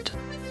rabbit.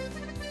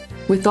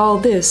 With all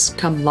this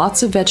come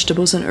lots of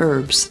vegetables and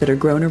herbs that are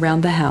grown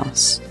around the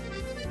house.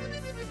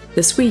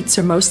 The sweets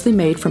are mostly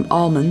made from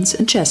almonds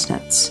and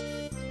chestnuts.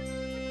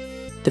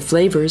 The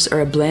flavors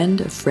are a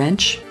blend of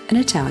French and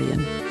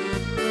Italian.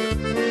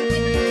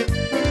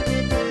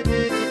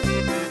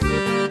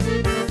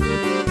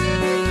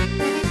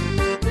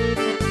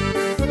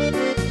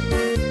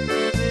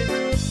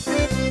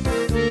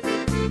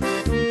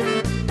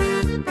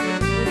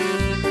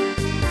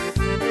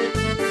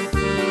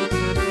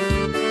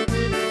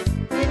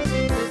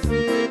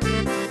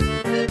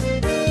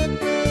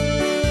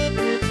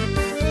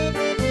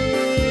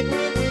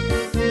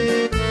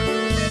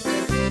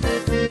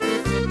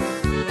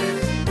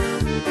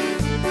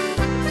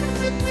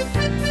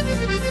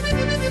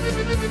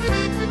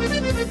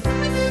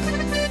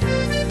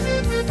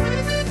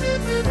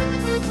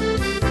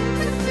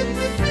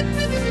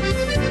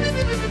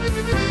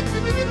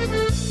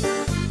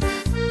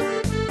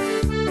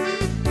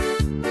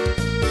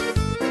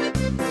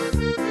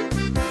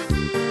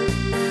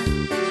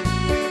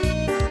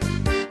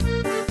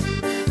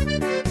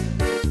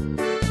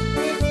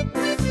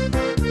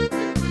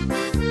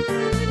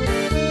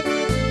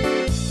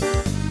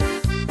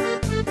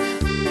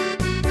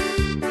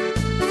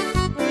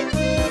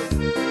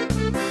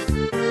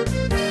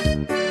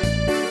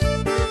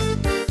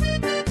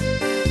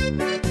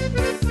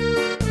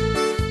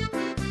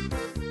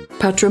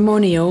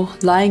 Patrimonio,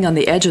 lying on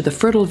the edge of the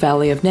fertile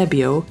valley of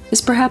Nebbio,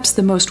 is perhaps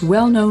the most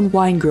well-known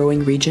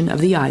wine-growing region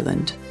of the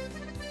island.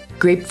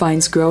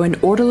 Grapevines grow in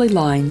orderly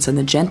lines on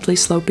the gently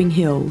sloping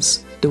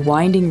hills. The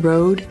winding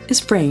road is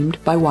framed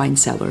by wine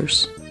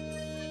cellars.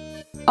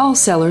 All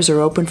cellars are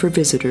open for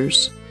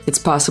visitors. It's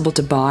possible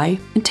to buy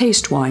and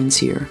taste wines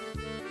here.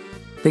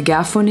 The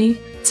Gaffoni,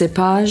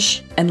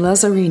 Cepage, and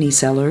Lazzarini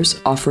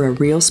cellars offer a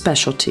real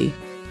specialty.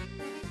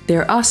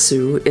 Their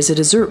Assu is a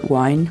dessert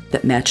wine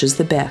that matches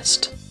the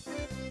best.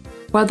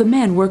 While the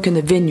men work in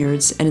the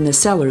vineyards and in the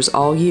cellars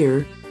all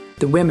year,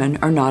 the women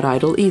are not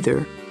idle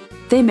either.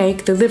 They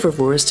make the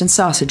liverwurst and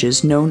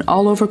sausages known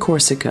all over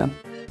Corsica,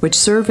 which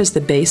serve as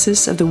the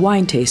basis of the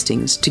wine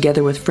tastings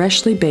together with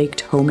freshly baked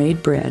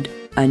homemade bread,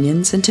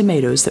 onions, and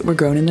tomatoes that were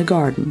grown in the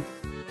garden.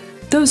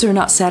 Those who are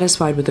not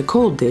satisfied with a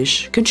cold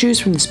dish can choose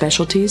from the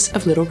specialties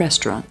of little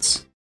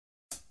restaurants.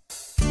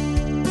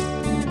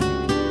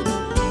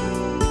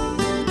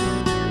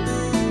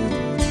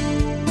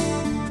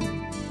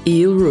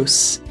 Ile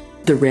Rousse,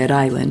 the Red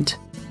Island.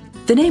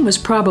 The name was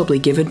probably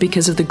given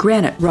because of the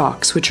granite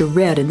rocks, which are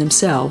red in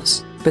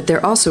themselves, but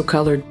they're also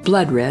colored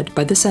blood red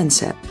by the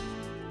sunset.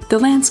 The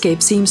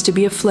landscape seems to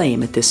be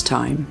aflame at this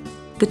time.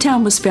 The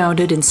town was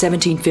founded in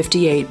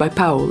 1758 by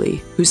Paoli,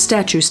 whose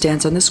statue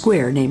stands on the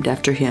square named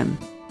after him.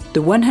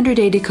 The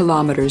 180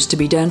 kilometers to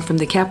be done from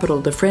the capital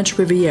of the French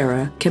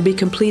Riviera can be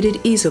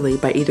completed easily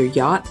by either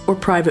yacht or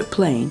private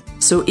plane,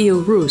 so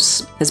Ile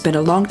Rousse has been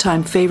a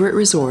long-time favorite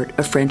resort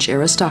of French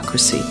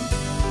aristocracy.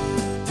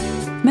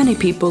 Many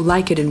people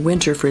like it in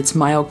winter for its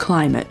mild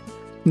climate,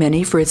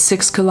 many for its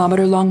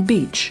 6-kilometer-long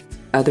beach,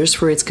 others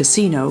for its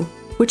casino,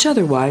 which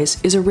otherwise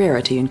is a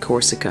rarity in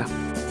Corsica.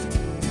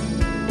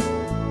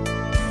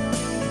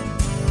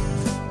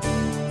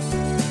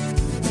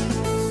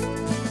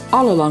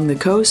 All along the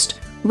coast,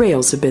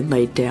 rails have been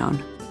laid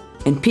down.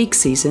 In peak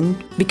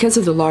season, because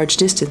of the large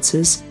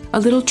distances, a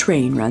little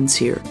train runs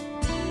here.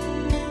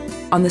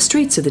 On the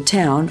streets of the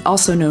town,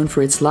 also known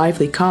for its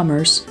lively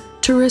commerce,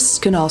 tourists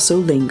can also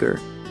linger.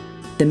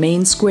 The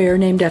main square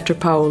named after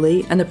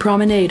Paoli and the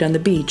promenade on the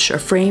beach are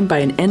framed by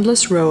an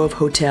endless row of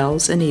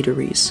hotels and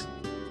eateries.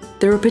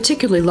 There are a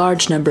particularly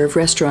large number of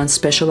restaurants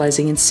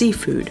specializing in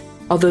seafood,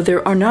 although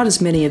there are not as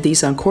many of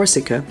these on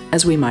Corsica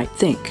as we might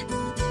think.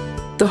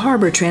 The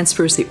harbor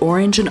transfers the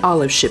orange and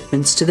olive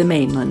shipments to the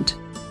mainland.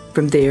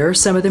 From there,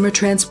 some of them are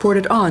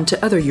transported on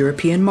to other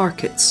European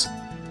markets.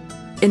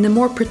 In the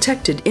more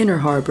protected inner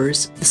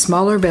harbors, the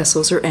smaller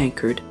vessels are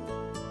anchored.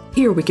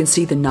 Here we can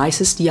see the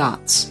nicest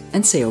yachts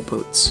and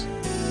sailboats.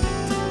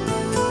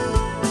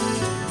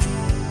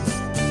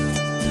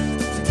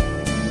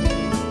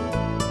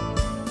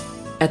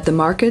 At the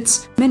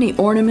markets, many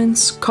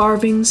ornaments,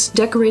 carvings,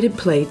 decorated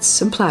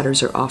plates, and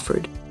platters are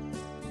offered.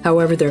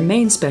 However, their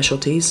main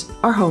specialties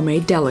are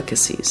homemade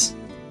delicacies.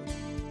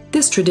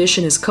 This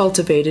tradition is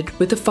cultivated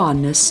with a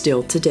fondness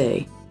still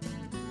today.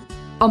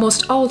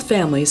 Almost all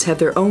families have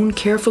their own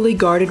carefully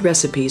guarded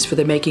recipes for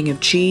the making of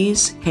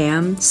cheese,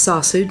 ham,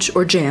 sausage,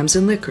 or jams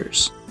and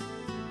liquors.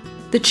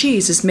 The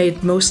cheese is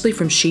made mostly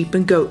from sheep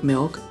and goat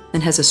milk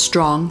and has a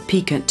strong,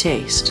 piquant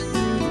taste.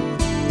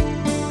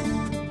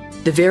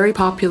 The very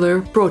popular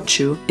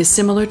prosciutto is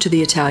similar to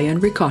the Italian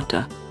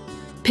ricotta.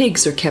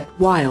 Pigs are kept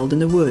wild in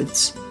the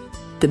woods.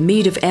 The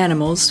meat of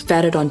animals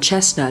fatted on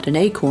chestnut and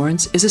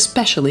acorns is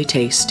especially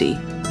tasty.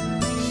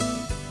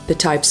 The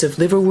types of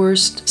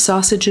liverwurst,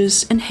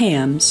 sausages, and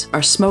hams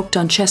are smoked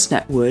on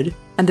chestnut wood,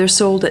 and they're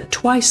sold at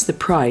twice the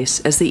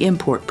price as the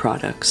import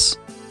products.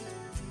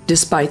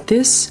 Despite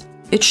this,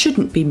 it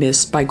shouldn't be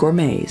missed by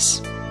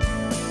gourmets.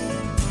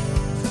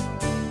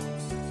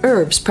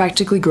 Herbs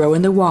practically grow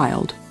in the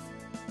wild.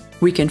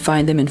 We can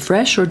find them in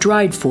fresh or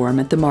dried form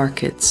at the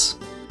markets.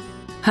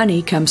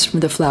 Honey comes from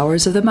the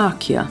flowers of the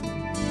macchia.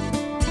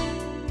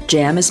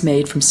 Jam is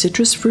made from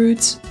citrus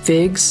fruits,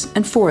 figs,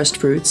 and forest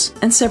fruits,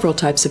 and several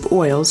types of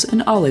oils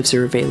and olives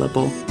are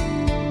available.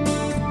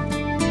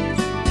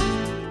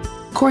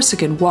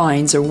 Corsican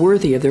wines are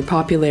worthy of their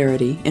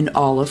popularity in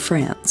all of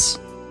France.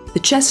 The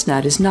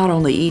chestnut is not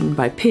only eaten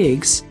by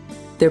pigs,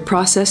 they're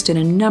processed in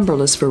a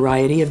numberless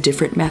variety of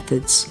different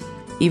methods.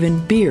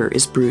 Even beer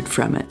is brewed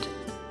from it.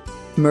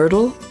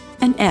 Myrtle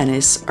and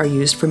anise are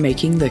used for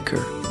making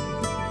liquor.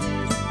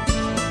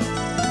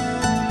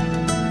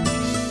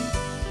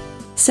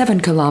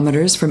 7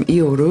 kilometers from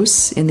Ile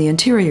Rousse, in the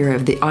interior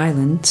of the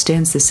island,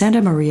 stands the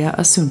Santa Maria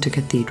Assunta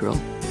Cathedral.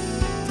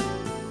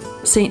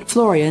 St.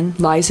 Florian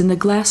lies in the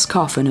glass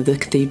coffin of the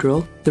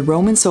cathedral, the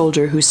Roman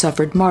soldier who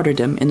suffered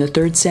martyrdom in the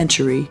 3rd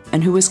century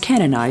and who was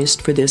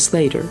canonized for this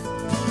later.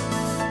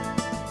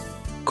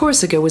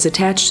 Corsica was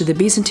attached to the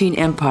Byzantine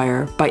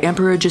Empire by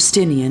Emperor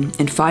Justinian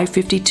in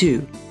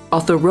 552,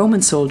 although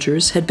Roman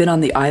soldiers had been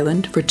on the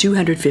island for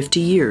 250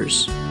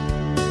 years.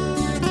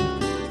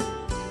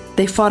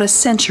 They fought a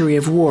century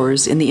of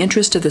wars in the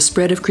interest of the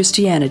spread of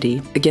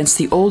Christianity against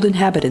the old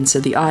inhabitants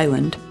of the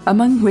island,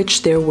 among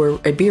which there were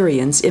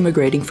Iberians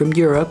immigrating from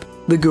Europe,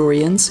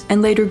 Ligurians,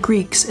 and later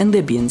Greeks and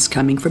Libyans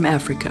coming from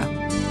Africa.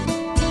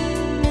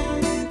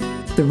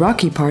 The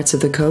rocky parts of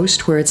the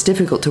coast where it's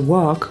difficult to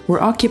walk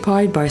were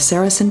occupied by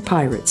Saracen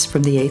pirates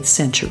from the 8th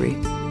century.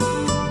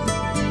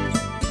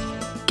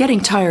 Getting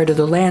tired of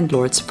the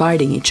landlords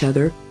fighting each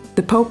other,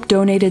 the Pope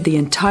donated the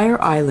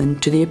entire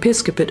island to the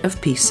Episcopate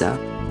of Pisa.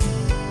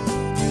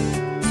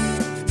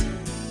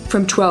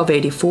 From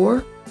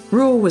 1284,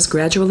 rule was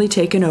gradually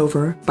taken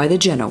over by the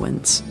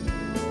Genoans.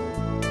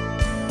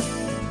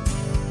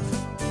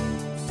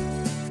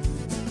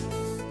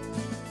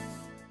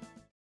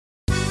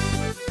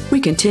 We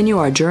continue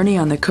our journey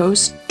on the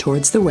coast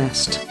towards the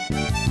west.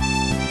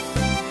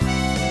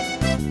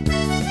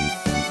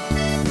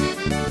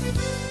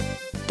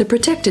 The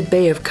protected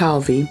Bay of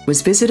Calvi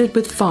was visited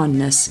with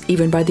fondness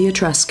even by the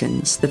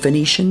Etruscans, the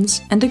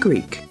Phoenicians, and the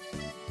Greek.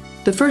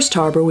 The first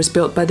harbor was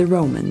built by the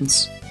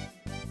Romans.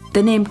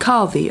 The name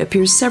Calvi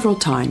appears several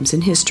times in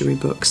history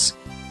books.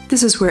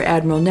 This is where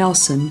Admiral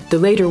Nelson, the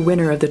later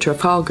winner of the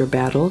Trafalgar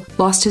Battle,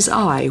 lost his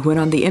eye when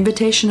on the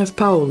invitation of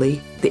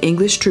Paoli, the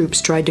English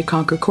troops tried to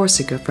conquer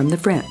Corsica from the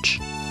French.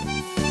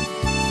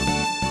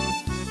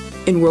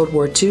 In World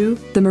War II,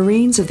 the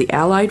Marines of the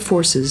Allied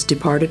forces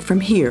departed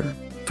from here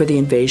for the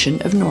invasion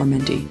of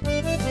Normandy.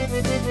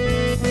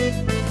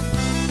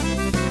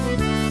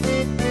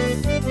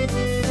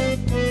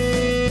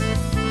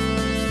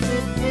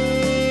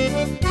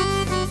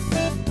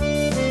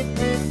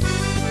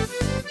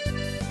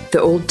 The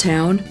old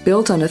town,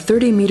 built on a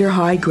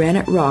 30-meter-high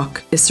granite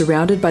rock, is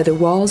surrounded by the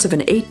walls of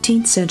an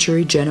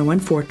 18th-century Genoan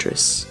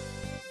fortress.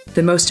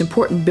 The most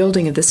important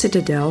building of the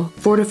citadel,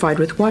 fortified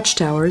with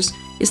watchtowers,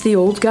 is the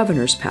old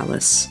governor's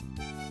palace.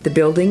 The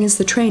building is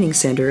the training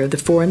center of the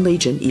Foreign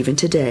Legion even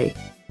today.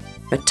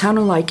 A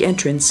tunnel-like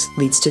entrance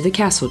leads to the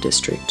castle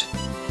district.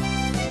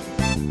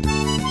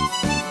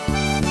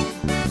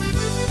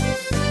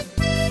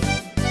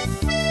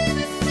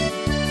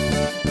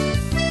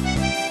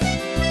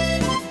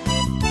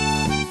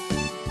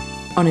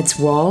 On its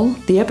wall,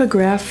 the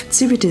epigraph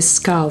Civitas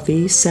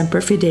Calvi Semper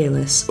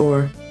Fidelis,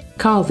 or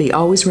Calvi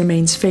always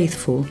remains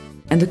faithful,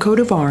 and the coat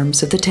of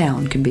arms of the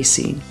town can be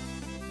seen.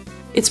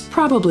 It's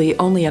probably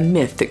only a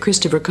myth that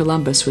Christopher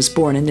Columbus was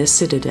born in this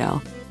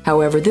citadel.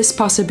 However, this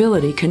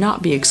possibility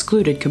cannot be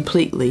excluded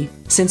completely,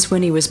 since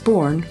when he was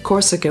born,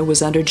 Corsica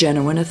was under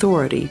Genoan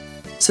authority,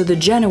 so the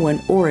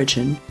Genoan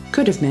origin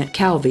could have meant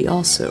Calvi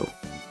also.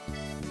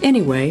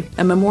 Anyway,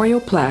 a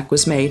memorial plaque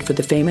was made for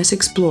the famous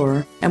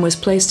explorer and was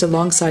placed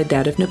alongside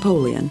that of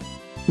Napoleon.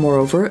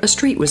 Moreover, a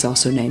street was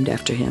also named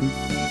after him.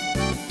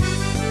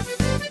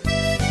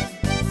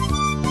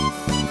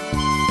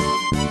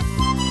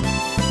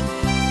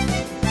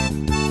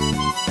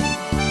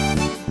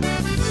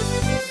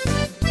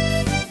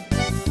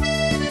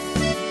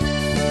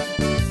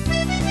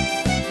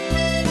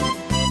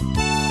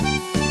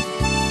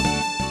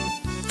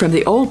 From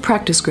the old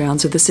practice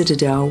grounds of the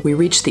citadel, we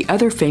reach the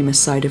other famous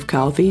site of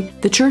Calvi,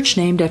 the church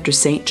named after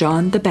St.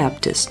 John the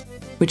Baptist,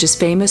 which is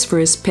famous for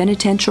his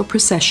penitential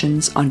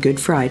processions on Good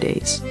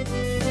Fridays.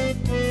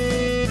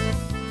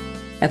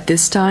 At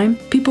this time,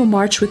 people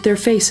march with their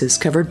faces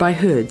covered by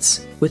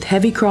hoods, with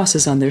heavy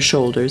crosses on their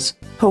shoulders,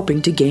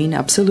 hoping to gain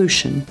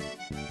absolution.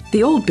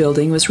 The old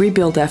building was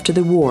rebuilt after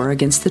the war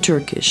against the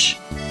Turkish.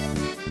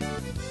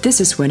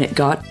 This is when it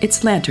got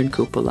its lantern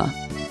cupola.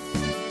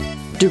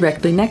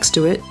 Directly next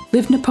to it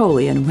lived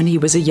Napoleon when he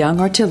was a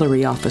young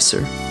artillery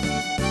officer.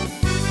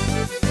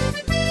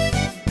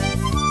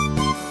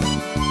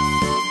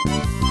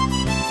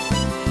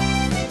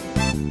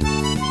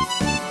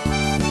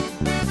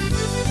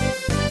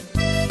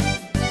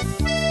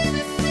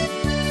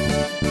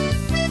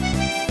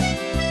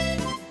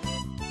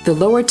 The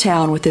lower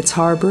town with its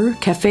harbor,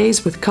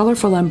 cafes with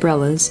colorful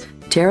umbrellas,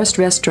 terraced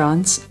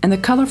restaurants, and the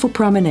colorful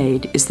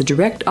promenade is the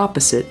direct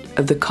opposite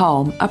of the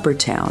calm upper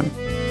town.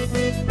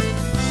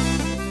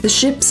 The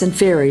ships and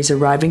ferries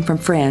arriving from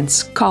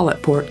France call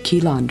at Port Quay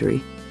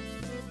Laundry.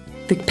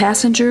 The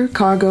passenger,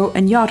 cargo,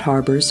 and yacht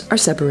harbors are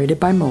separated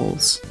by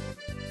moles.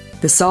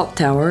 The salt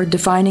tower,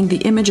 defining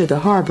the image of the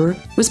harbor,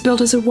 was built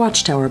as a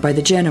watchtower by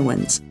the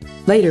Genoans.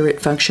 Later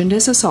it functioned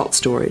as a salt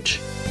storage.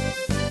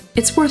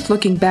 It's worth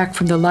looking back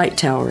from the light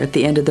tower at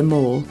the end of the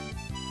mole.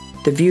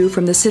 The view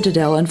from the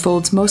citadel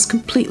unfolds most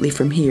completely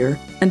from here,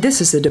 and this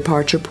is the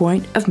departure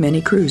point of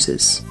many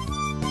cruises.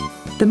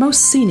 The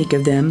most scenic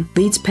of them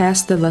leads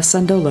past the La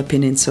Sandola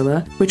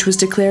Peninsula, which was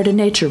declared a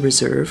nature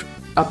reserve,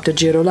 up to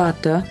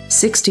Girolata,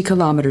 60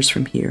 kilometers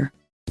from here.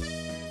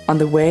 On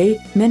the way,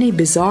 many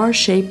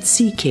bizarre-shaped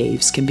sea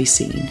caves can be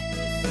seen.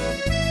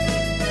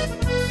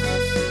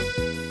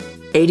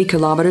 80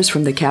 kilometers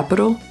from the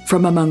capital,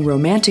 from among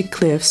romantic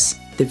cliffs,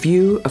 the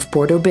view of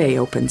Porto Bay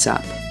opens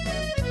up.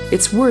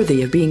 It's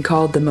worthy of being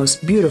called the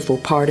most beautiful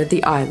part of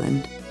the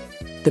island.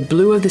 The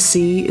blue of the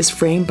sea is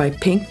framed by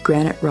pink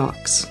granite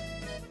rocks.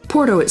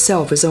 Porto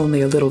itself is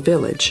only a little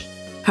village.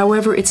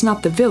 However, it's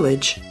not the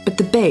village, but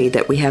the bay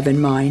that we have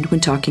in mind when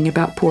talking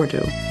about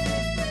Porto.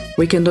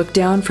 We can look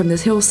down from the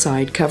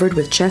hillside covered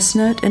with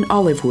chestnut and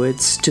olive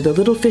woods to the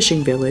little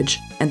fishing village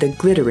and the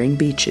glittering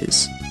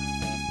beaches.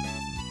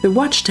 The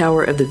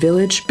watchtower of the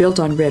village, built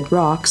on red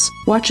rocks,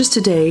 watches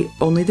today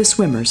only the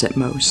swimmers at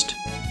most.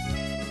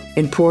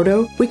 In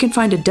Porto, we can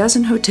find a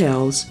dozen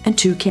hotels and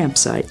 2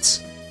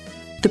 campsites.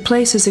 The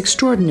place is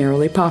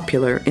extraordinarily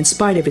popular in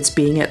spite of its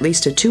being at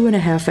least a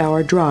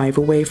 2.5-hour drive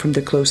away from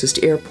the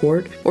closest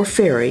airport or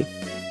ferry,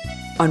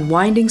 on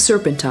winding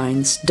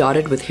serpentines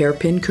dotted with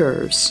hairpin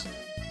curves.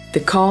 The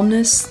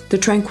calmness, the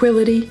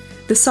tranquility,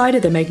 the sight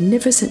of the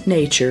magnificent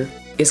nature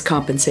is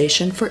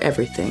compensation for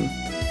everything.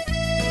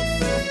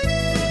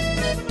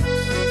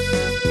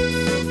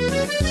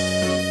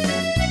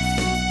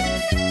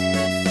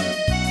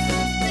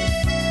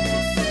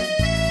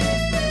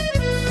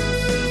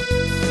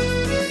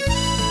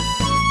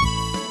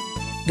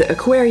 The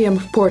Aquarium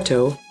of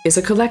Porto is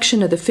a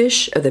collection of the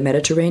fish of the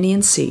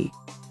Mediterranean Sea.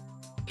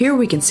 Here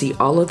we can see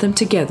all of them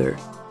together,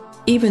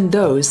 even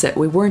those that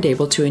we weren't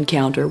able to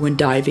encounter when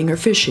diving or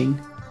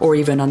fishing, or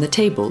even on the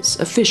tables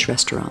of fish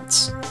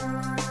restaurants.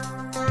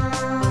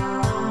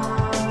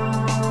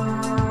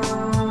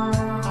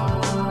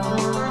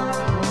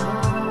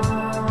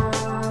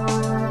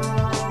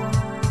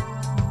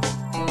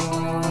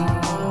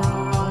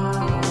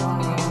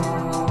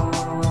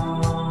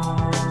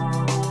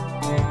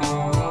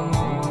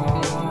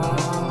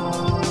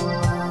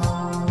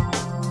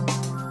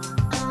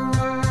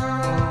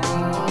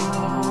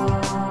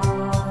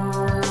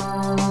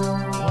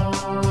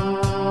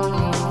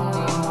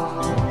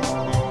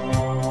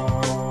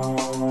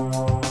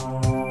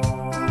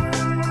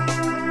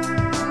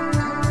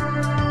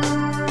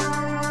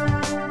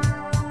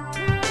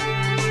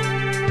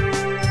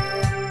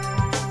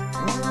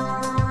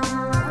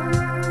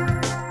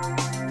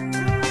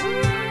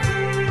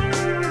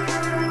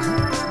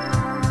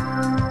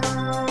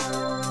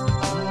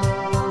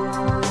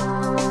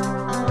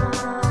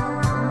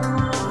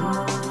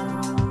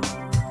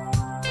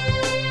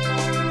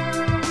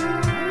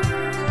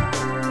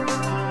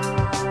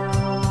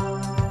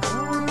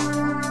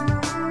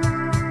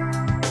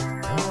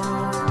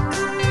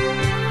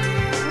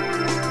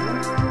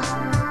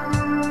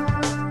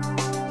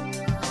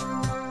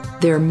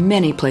 There are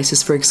many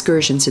places for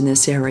excursions in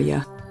this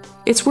area.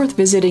 It's worth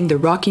visiting the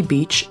rocky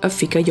beach of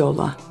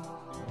Ficaiola.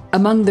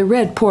 Among the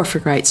red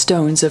porphyrite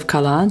stones of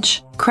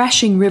Calanche,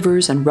 crashing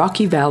rivers and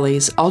rocky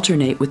valleys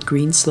alternate with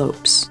green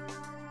slopes.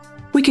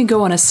 We can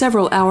go on a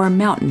several-hour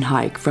mountain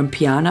hike from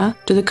Piana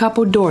to the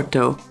Capo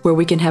d'Orto, where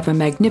we can have a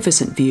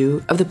magnificent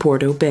view of the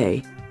Porto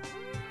Bay.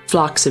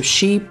 Flocks of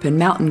sheep and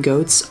mountain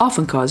goats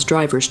often cause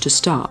drivers to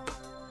stop.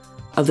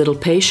 A little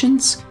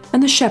patience,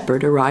 and the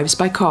shepherd arrives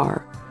by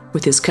car,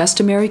 with his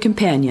customary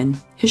companion,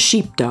 his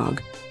sheepdog,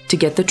 to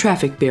get the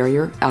traffic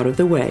barrier out of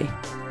the way.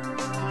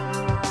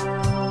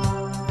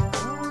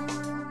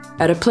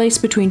 At a place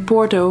between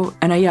Porto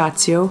and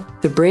Ajaccio,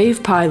 the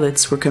brave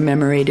pilots were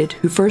commemorated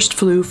who first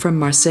flew from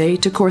Marseille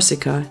to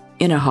Corsica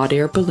in a hot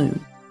air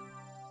balloon.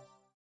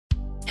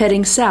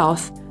 Heading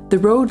south, the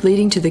road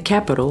leading to the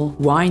capital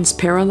winds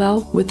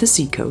parallel with the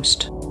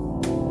seacoast.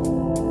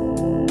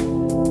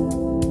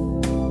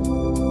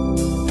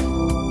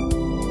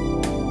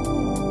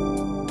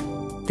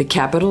 The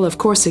capital of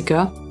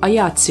Corsica,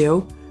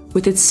 Ajaccio,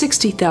 with its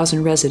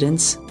 60,000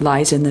 residents,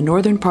 lies in the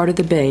northern part of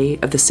the bay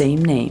of the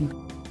same name.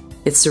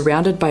 It's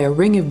surrounded by a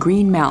ring of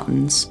green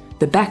mountains,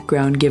 the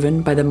background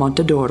given by the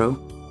Monte d'Oro.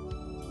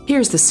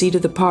 Here's the seat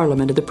of the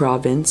parliament of the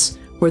province,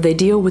 where they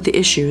deal with the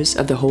issues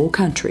of the whole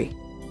country.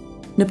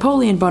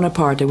 Napoleon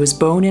Bonaparte was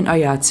born in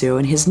Ajaccio,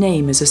 and his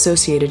name is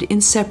associated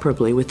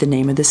inseparably with the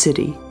name of the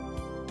city.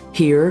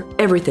 Here,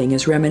 everything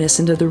is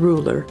reminiscent of the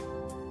ruler.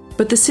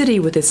 But the city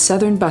with its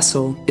southern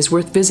bustle is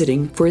worth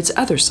visiting for its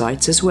other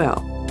sights as well.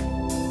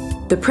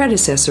 The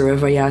predecessor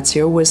of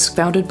Ajaccio was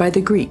founded by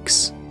the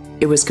Greeks.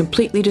 It was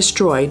completely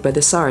destroyed by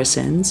the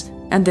Saracens,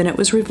 and then it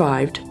was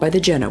revived by the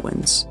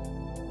Genoans.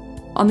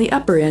 On the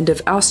upper end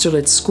of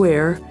Austerlitz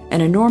Square, an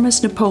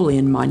enormous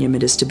Napoleon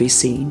monument is to be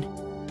seen.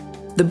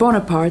 The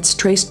Bonapartes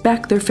traced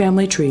back their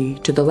family tree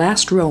to the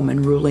last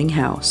Roman ruling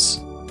house.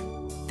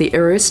 The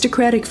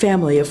aristocratic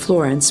family of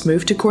Florence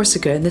moved to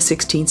Corsica in the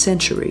 16th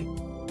century.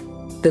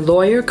 The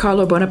lawyer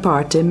Carlo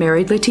Bonaparte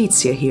married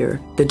Letizia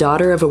here, the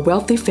daughter of a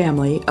wealthy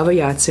family of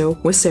Ajaccio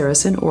with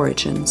Saracen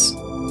origins.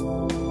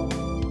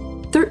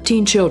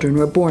 13 children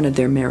were born of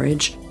their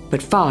marriage,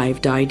 but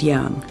 5 died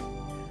young.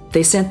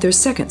 They sent their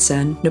second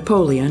son,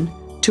 Napoleon,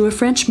 to a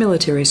French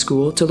military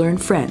school to learn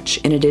French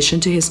in addition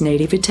to his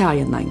native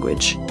Italian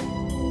language.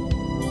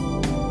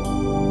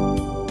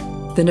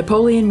 The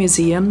Napoleon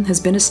Museum has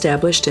been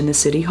established in the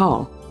City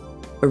Hall.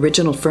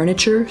 Original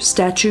furniture,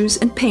 statues,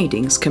 and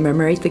paintings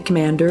commemorate the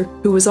commander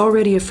who was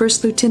already a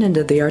first lieutenant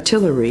of the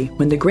artillery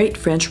when the Great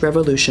French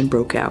Revolution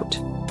broke out.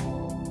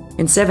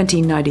 In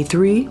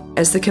 1793,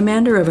 as the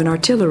commander of an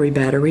artillery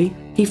battery,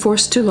 he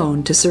forced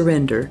Toulon to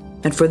surrender,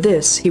 and for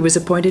this he was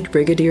appointed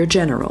brigadier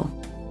general.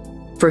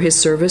 For his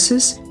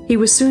services, he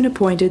was soon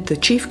appointed the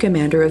chief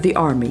commander of the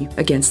army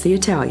against the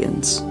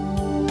Italians.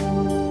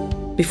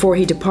 Before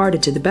he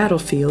departed to the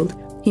battlefield,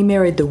 he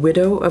married the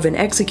widow of an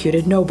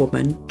executed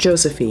nobleman,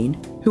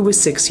 Josephine, who was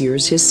 6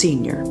 years his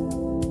senior.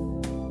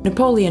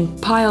 Napoleon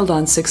piled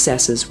on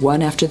successes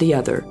one after the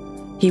other.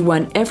 He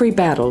won every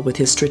battle with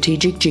his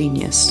strategic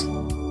genius.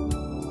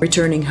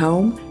 Returning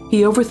home,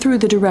 he overthrew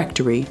the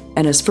Directory,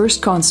 and as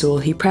first consul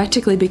he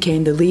practically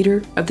became the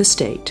leader of the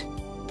state.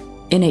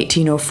 In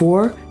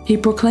 1804, he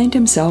proclaimed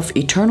himself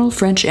Eternal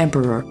French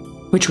Emperor,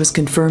 which was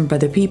confirmed by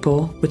the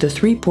people with a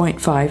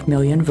 3.5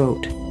 million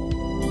vote.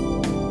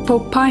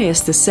 Pope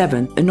Pius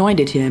VII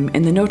anointed him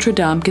in the Notre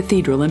Dame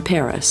Cathedral in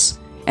Paris,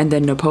 and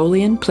then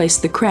Napoleon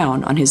placed the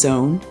crown on his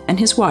own and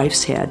his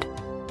wife's head.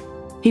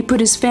 He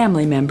put his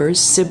family members,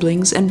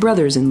 siblings, and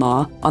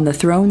brothers-in-law on the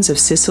thrones of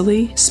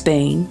Sicily,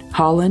 Spain,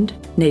 Holland,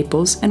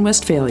 Naples, and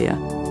Westphalia.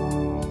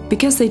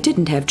 Because they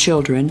didn't have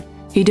children,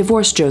 he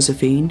divorced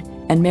Josephine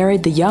and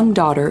married the young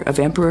daughter of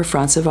Emperor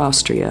Franz of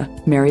Austria,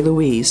 Mary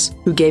Louise,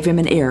 who gave him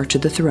an heir to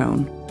the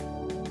throne.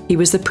 He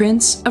was the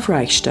Prince of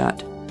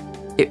Reichstadt.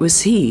 It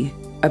was he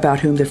about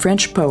whom the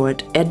French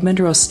poet Edmond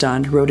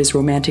Rostand wrote his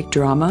romantic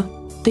drama,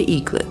 The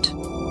Eaglet.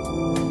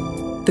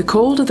 The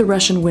cold of the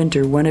Russian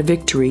winter won a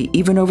victory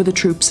even over the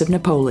troops of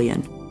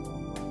Napoleon.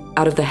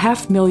 Out of the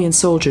 500,000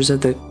 soldiers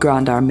of the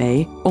Grande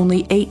Armée,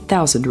 only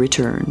 8,000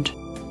 returned.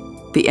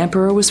 The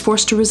emperor was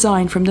forced to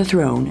resign from the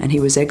throne, and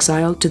he was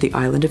exiled to the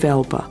island of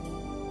Elba.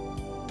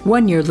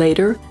 1 year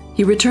later,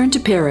 he returned to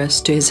Paris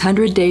to his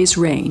 100 days'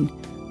 reign,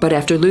 but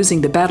after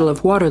losing the Battle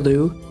of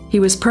Waterloo, he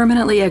was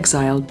permanently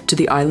exiled to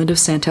the island of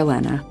St.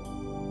 Helena.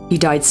 He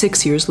died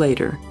 6 years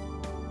later.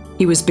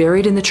 He was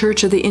buried in the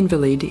Church of the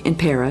Invalides in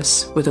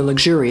Paris with a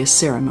luxurious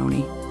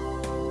ceremony.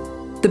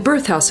 The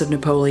birthhouse of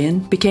Napoleon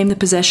became the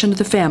possession of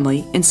the family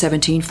in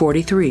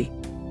 1743.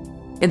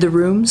 In the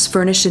rooms,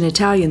 furnished in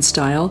Italian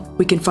style,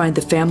 we can find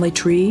the family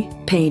tree,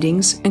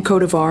 paintings, and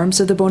coat of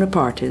arms of the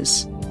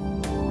Bonapartes.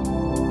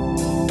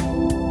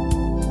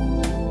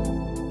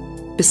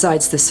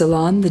 Besides the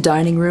salon, the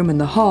dining room, and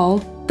the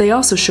hall, they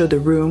also show the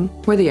room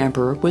where the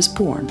emperor was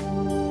born.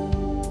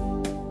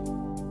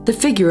 The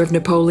figure of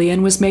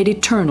Napoleon was made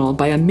eternal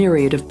by a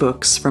myriad of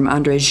books, from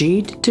André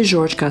Gide to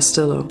Georges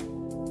Castelot.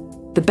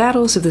 The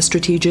battles of the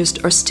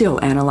strategist are still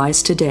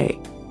analyzed today.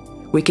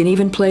 We can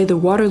even play the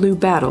Waterloo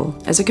Battle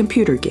as a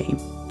computer game.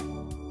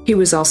 He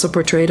was also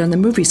portrayed on the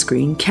movie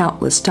screen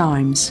countless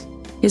times.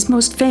 His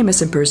most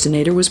famous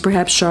impersonator was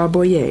perhaps Charles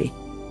Boyer.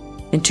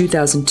 In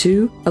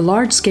 2002, a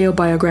large-scale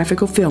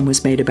biographical film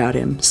was made about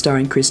him,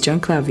 starring Christian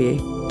Clavier.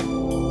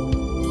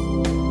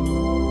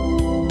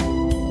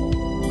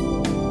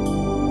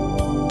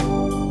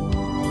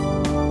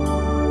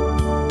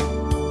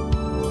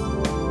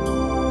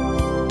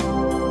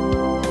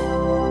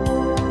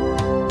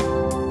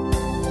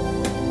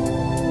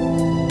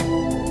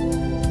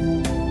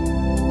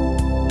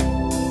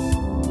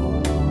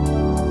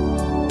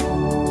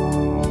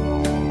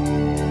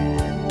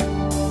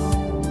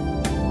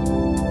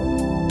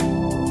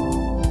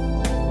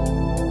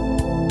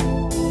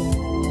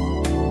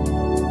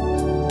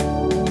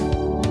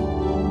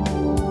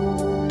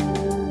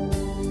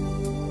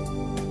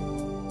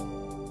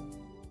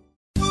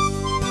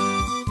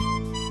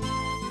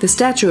 The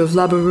statue of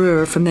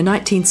Laboureur from the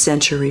 19th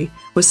century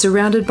was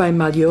surrounded by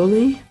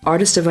Maglioli,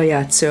 artist of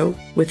Ajaccio,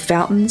 with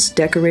fountains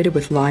decorated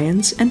with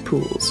lions and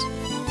pools.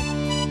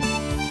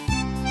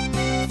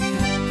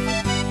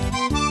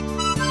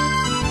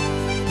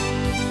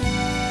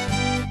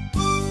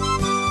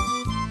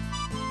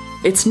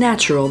 It's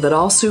natural that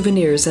all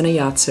souvenirs in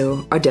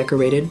Ajaccio are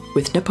decorated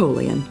with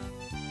Napoleon.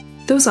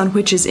 Those on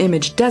which his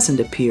image doesn't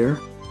appear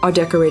are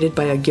decorated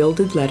by a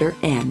gilded letter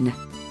N.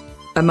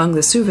 Among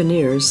the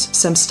souvenirs,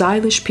 some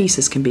stylish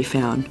pieces can be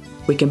found.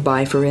 We can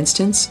buy, for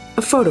instance,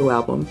 a photo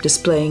album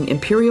displaying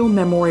imperial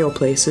memorial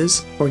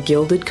places or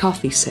gilded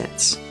coffee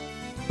sets.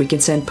 We can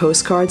send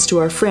postcards to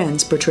our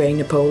friends portraying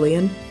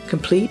Napoleon,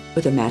 complete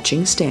with a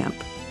matching stamp.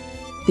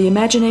 The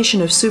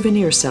imagination of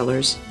souvenir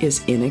sellers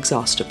is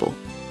inexhaustible.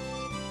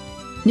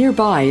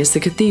 Nearby is the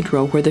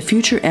cathedral where the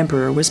future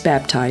emperor was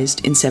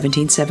baptized in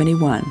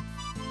 1771.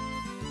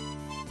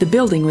 The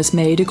building was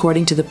made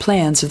according to the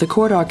plans of the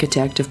court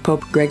architect of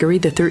Pope Gregory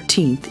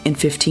XIII in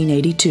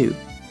 1582.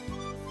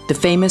 The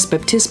famous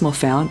baptismal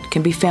fount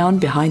can be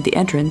found behind the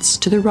entrance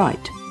to the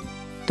right.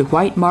 The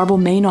white marble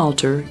main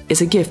altar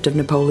is a gift of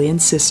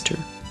Napoleon's sister.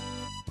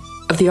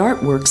 Of the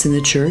artworks in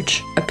the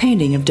church, a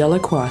painting of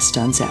Delacroix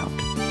stands out.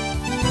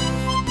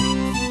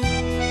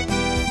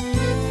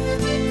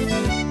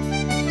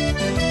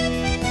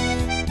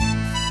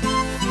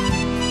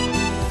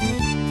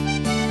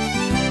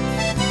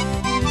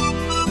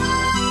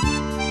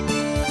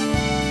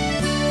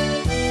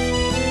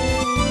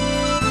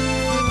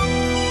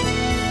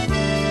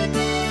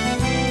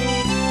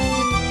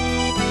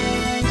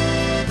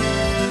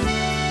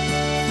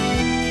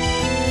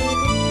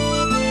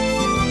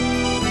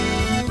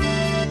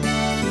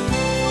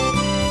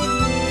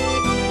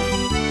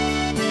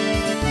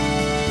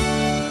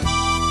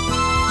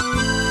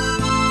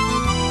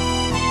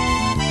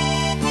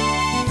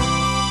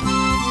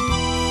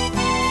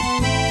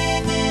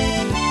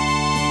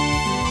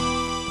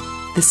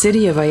 The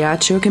city of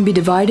Ajaccio can be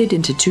divided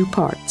into two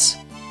parts.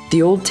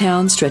 The old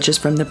town stretches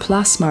from the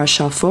Place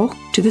Marechal Foch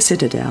to the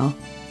citadel.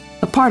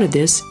 A part of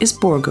this is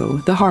Borgo,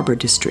 the harbor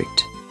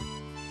district.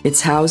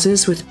 Its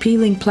houses with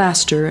peeling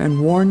plaster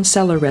and worn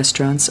cellar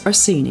restaurants are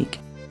scenic.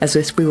 as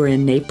if we were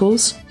in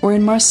Naples or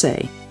in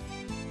Marseille.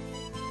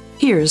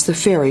 Here's the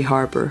ferry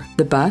harbor,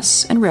 the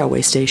bus and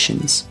railway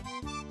stations.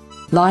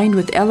 Lined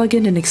with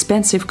elegant and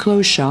expensive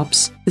clothes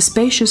shops, the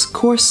spacious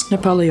Corse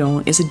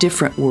Napoleon is a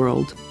different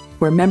world,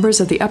 where members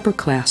of the upper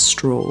class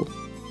stroll.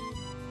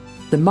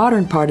 The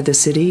modern part of the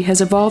city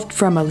has evolved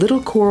from a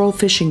little coral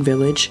fishing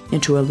village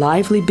into a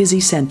lively, busy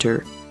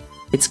center.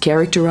 It's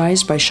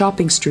characterized by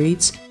shopping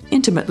streets,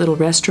 intimate little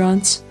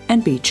restaurants,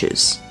 and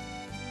beaches.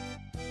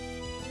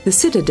 The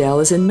citadel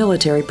is in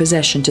military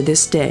possession to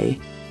this day,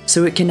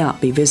 so it cannot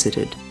be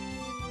visited.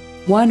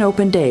 One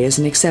open day is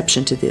an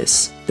exception to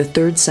this, the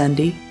third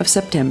Sunday of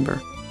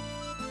September.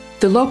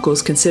 The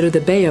locals consider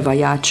the Bay of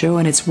Ajaccio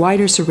and its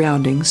wider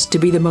surroundings to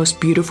be the most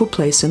beautiful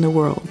place in the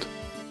world.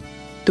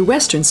 The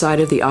western side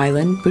of the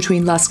island,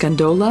 between La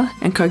Scandola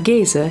and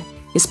Cargese,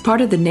 is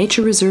part of the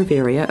nature reserve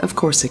area of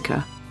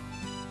Corsica.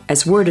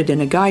 As worded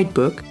in a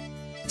guidebook,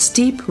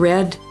 steep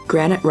red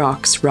granite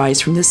rocks rise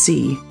from the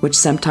sea, which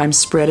sometimes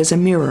spread as a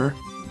mirror,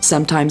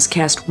 sometimes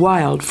cast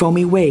wild,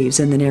 foamy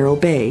waves in the narrow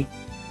bay.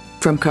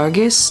 From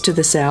Cargese to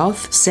the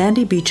south,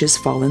 sandy beaches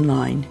fall in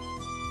line.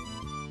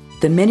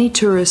 The many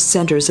tourist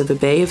centers of the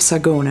Bay of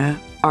Sagona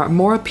are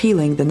more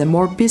appealing than the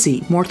more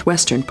busy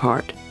northwestern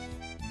part.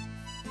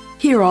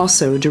 Here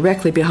also,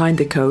 directly behind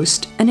the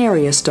coast, an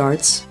area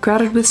starts,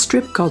 crowded with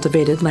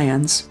strip-cultivated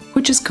lands,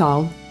 which is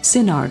called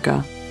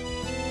Sinarga.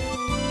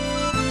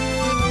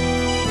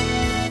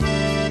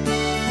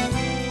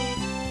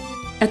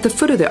 At the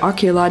foot of the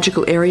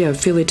archaeological area of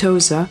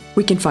Filitosa,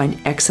 we can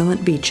find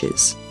excellent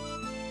beaches.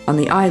 On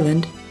the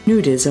island,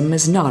 nudism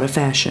is not a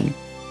fashion,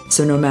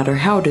 so no matter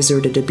how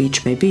deserted a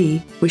beach may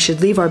be, we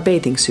should leave our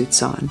bathing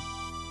suits on.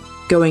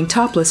 Going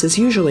topless is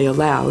usually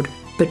allowed,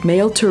 but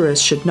male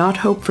tourists should not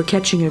hope for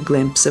catching a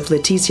glimpse of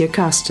Letizia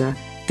Coste,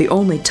 the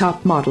only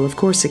top model of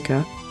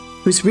Corsica,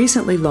 who's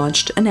recently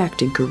launched an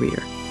acting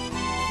career.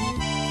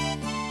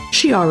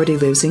 She already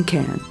lives in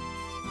Cannes.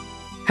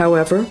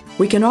 However,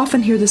 we can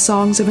often hear the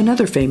songs of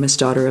another famous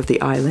daughter of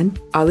the island,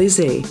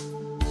 Alizée.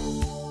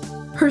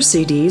 Her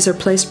CDs are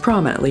placed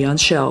prominently on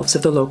shelves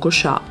of the local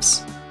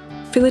shops.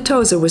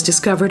 Filitosa was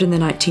discovered in the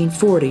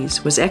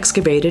 1940s, was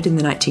excavated in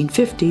the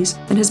 1950s,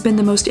 and has been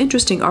the most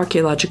interesting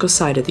archaeological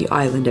site of the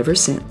island ever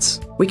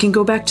since. We can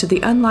go back to the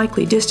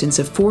unlikely distance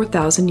of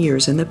 4,000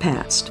 years in the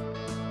past.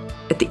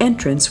 At the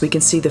entrance, we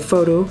can see the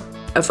photo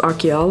of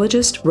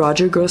archaeologist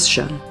Roger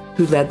Grosjean,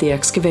 who led the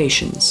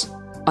excavations.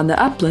 On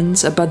the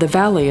uplands above the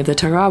valley of the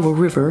Taravo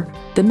River,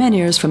 the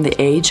menhirs from the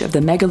age of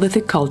the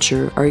megalithic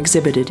culture are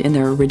exhibited in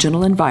their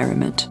original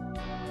environment.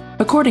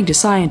 According to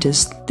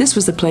scientists, this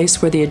was the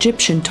place where the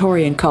Egyptian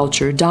Taurian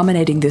culture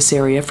dominating this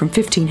area from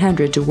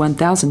 1500 to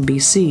 1000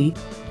 BC,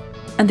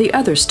 and the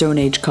other Stone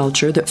Age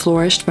culture that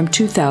flourished from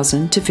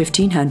 2000 to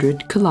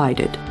 1500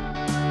 collided.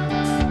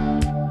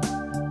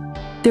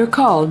 They're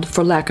called,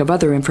 for lack of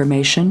other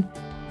information,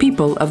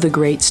 people of the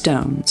Great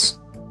Stones.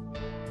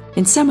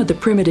 In some of the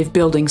primitive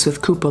buildings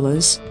with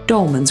cupolas,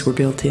 dolmens were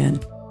built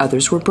in,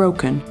 others were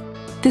broken.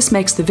 This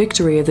makes the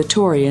victory of the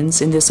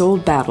Taurians in this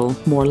old battle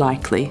more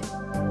likely.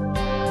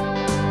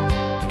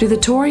 Do the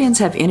Taurians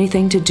have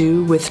anything to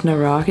do with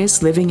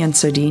Narahis living in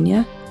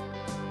Sardinia?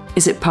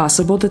 Is it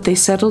possible that they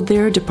settled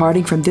there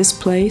departing from this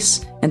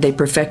place and they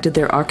perfected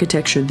their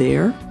architecture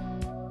there?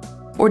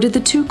 Or did the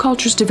two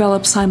cultures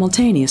develop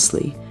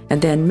simultaneously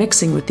and then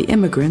mixing with the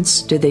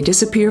immigrants, did they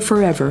disappear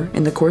forever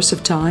in the course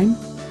of time?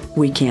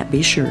 We can't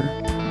be sure.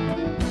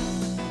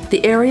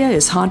 The area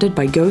is haunted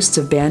by ghosts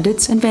of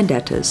bandits and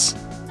vendettas.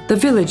 The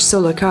village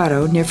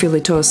Solacaro near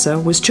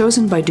Filitosa was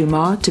chosen by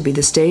Dumas to be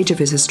the stage of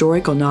his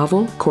historical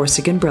novel,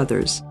 Corsican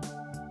Brothers.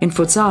 In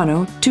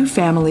Fozzano, two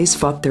families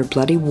fought their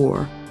bloody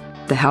war.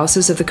 The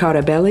houses of the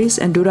Carabellis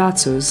and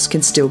Durazzos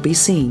can still be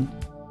seen.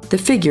 The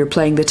figure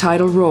playing the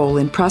title role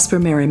in Prosper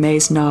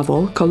Mérimée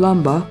novel,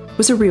 Colomba,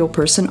 was a real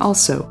person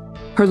also.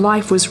 Her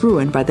life was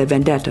ruined by the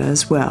vendetta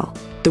as well.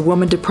 The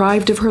woman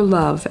deprived of her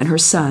love and her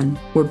son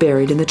were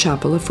buried in the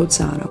chapel of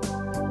Fozzano.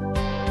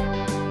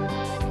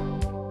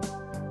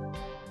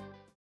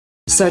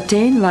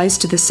 Sarténe lies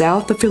to the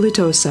south of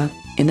Filitosa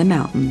in the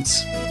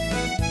mountains.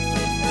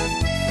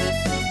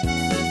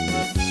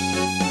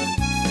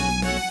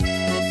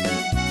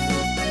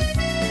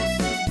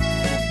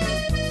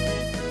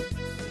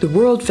 The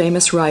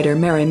world-famous writer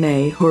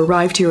Mérimée, who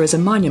arrived here as a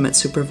monument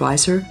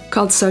supervisor,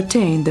 called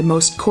Sarténe the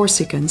most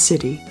Corsican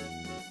city.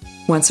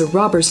 Once a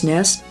robber's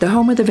nest, the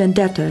home of the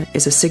vendetta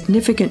is a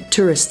significant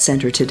tourist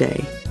center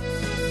today.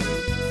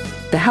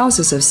 The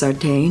houses of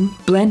Sarténe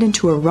blend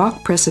into a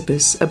rock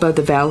precipice above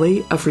the valley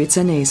of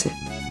Rizzanese.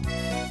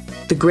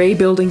 The gray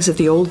buildings of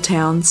the old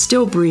town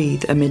still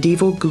breathe a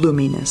medieval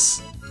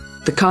gloominess.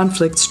 The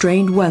conflict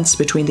strained once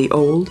between the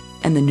old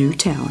and the new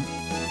town.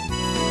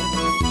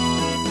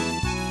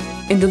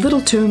 In the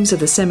little tombs of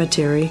the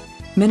cemetery,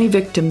 many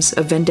victims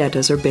of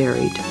vendettas are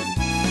buried.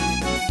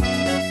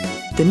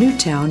 The new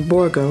town,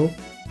 Borgo,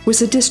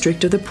 was a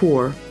district of the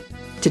poor.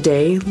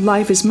 Today,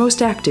 life is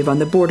most active on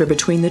the border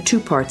between the two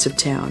parts of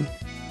town.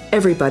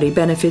 Everybody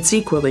benefits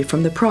equally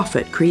from the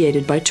profit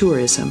created by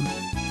tourism.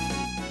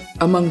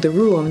 Among the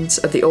ruins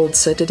of the old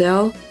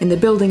citadel, in the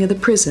building of the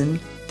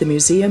prison, the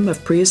Museum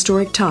of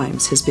Prehistoric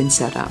Times has been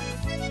set up.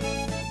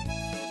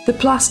 The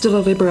Place de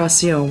la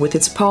Libération, with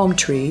its palm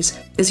trees,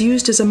 is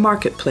used as a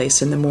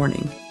marketplace in the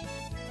morning.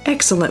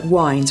 Excellent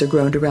wines are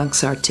grown around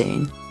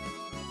Sarténe.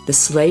 The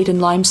slate and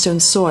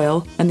limestone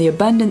soil and the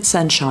abundant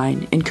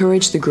sunshine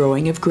encourage the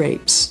growing of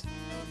grapes.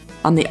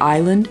 On the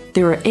island,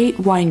 there are 8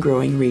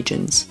 wine-growing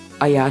regions: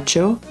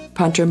 Ajaccio,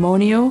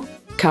 Patrimonio,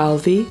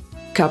 Calvi,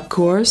 Cap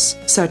Corse,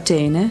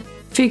 Sarténe,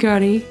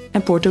 Figari,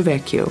 and Porto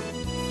Vecchio.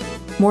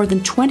 More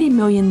than 20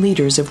 million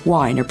liters of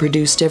wine are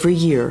produced every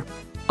year,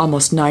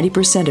 almost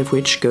 90% of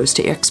which goes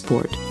to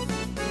export.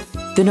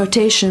 The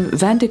notation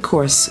Vin de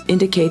Corse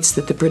indicates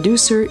that the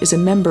producer is a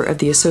member of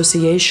the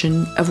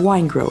Association of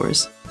Wine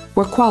Growers,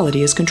 where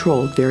quality is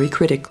controlled very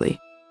critically.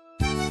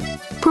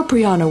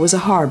 Propriano was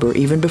a harbor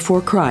even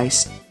before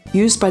Christ,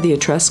 used by the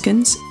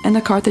Etruscans and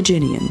the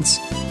Carthaginians.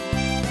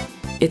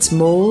 Its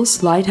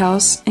moles,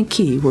 lighthouse, and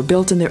quay were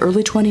built in the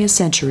early 20th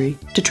century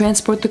to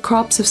transport the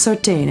crops of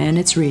Sarténe and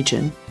its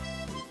region.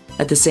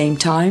 At the same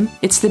time,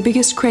 it's the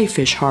biggest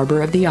crayfish harbor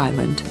of the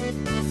island.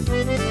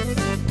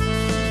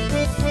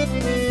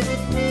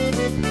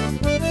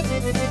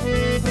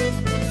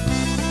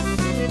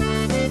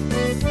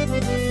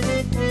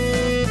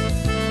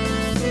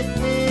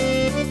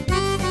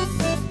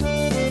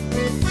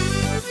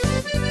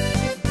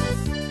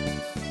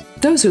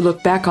 Those who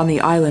look back on the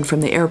island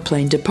from the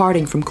airplane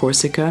departing from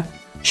Corsica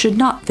should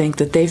not think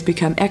that they've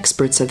become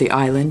experts of the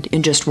island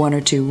in just 1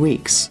 or 2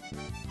 weeks.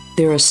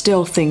 There are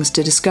still things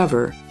to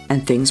discover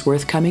and things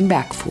worth coming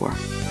back for.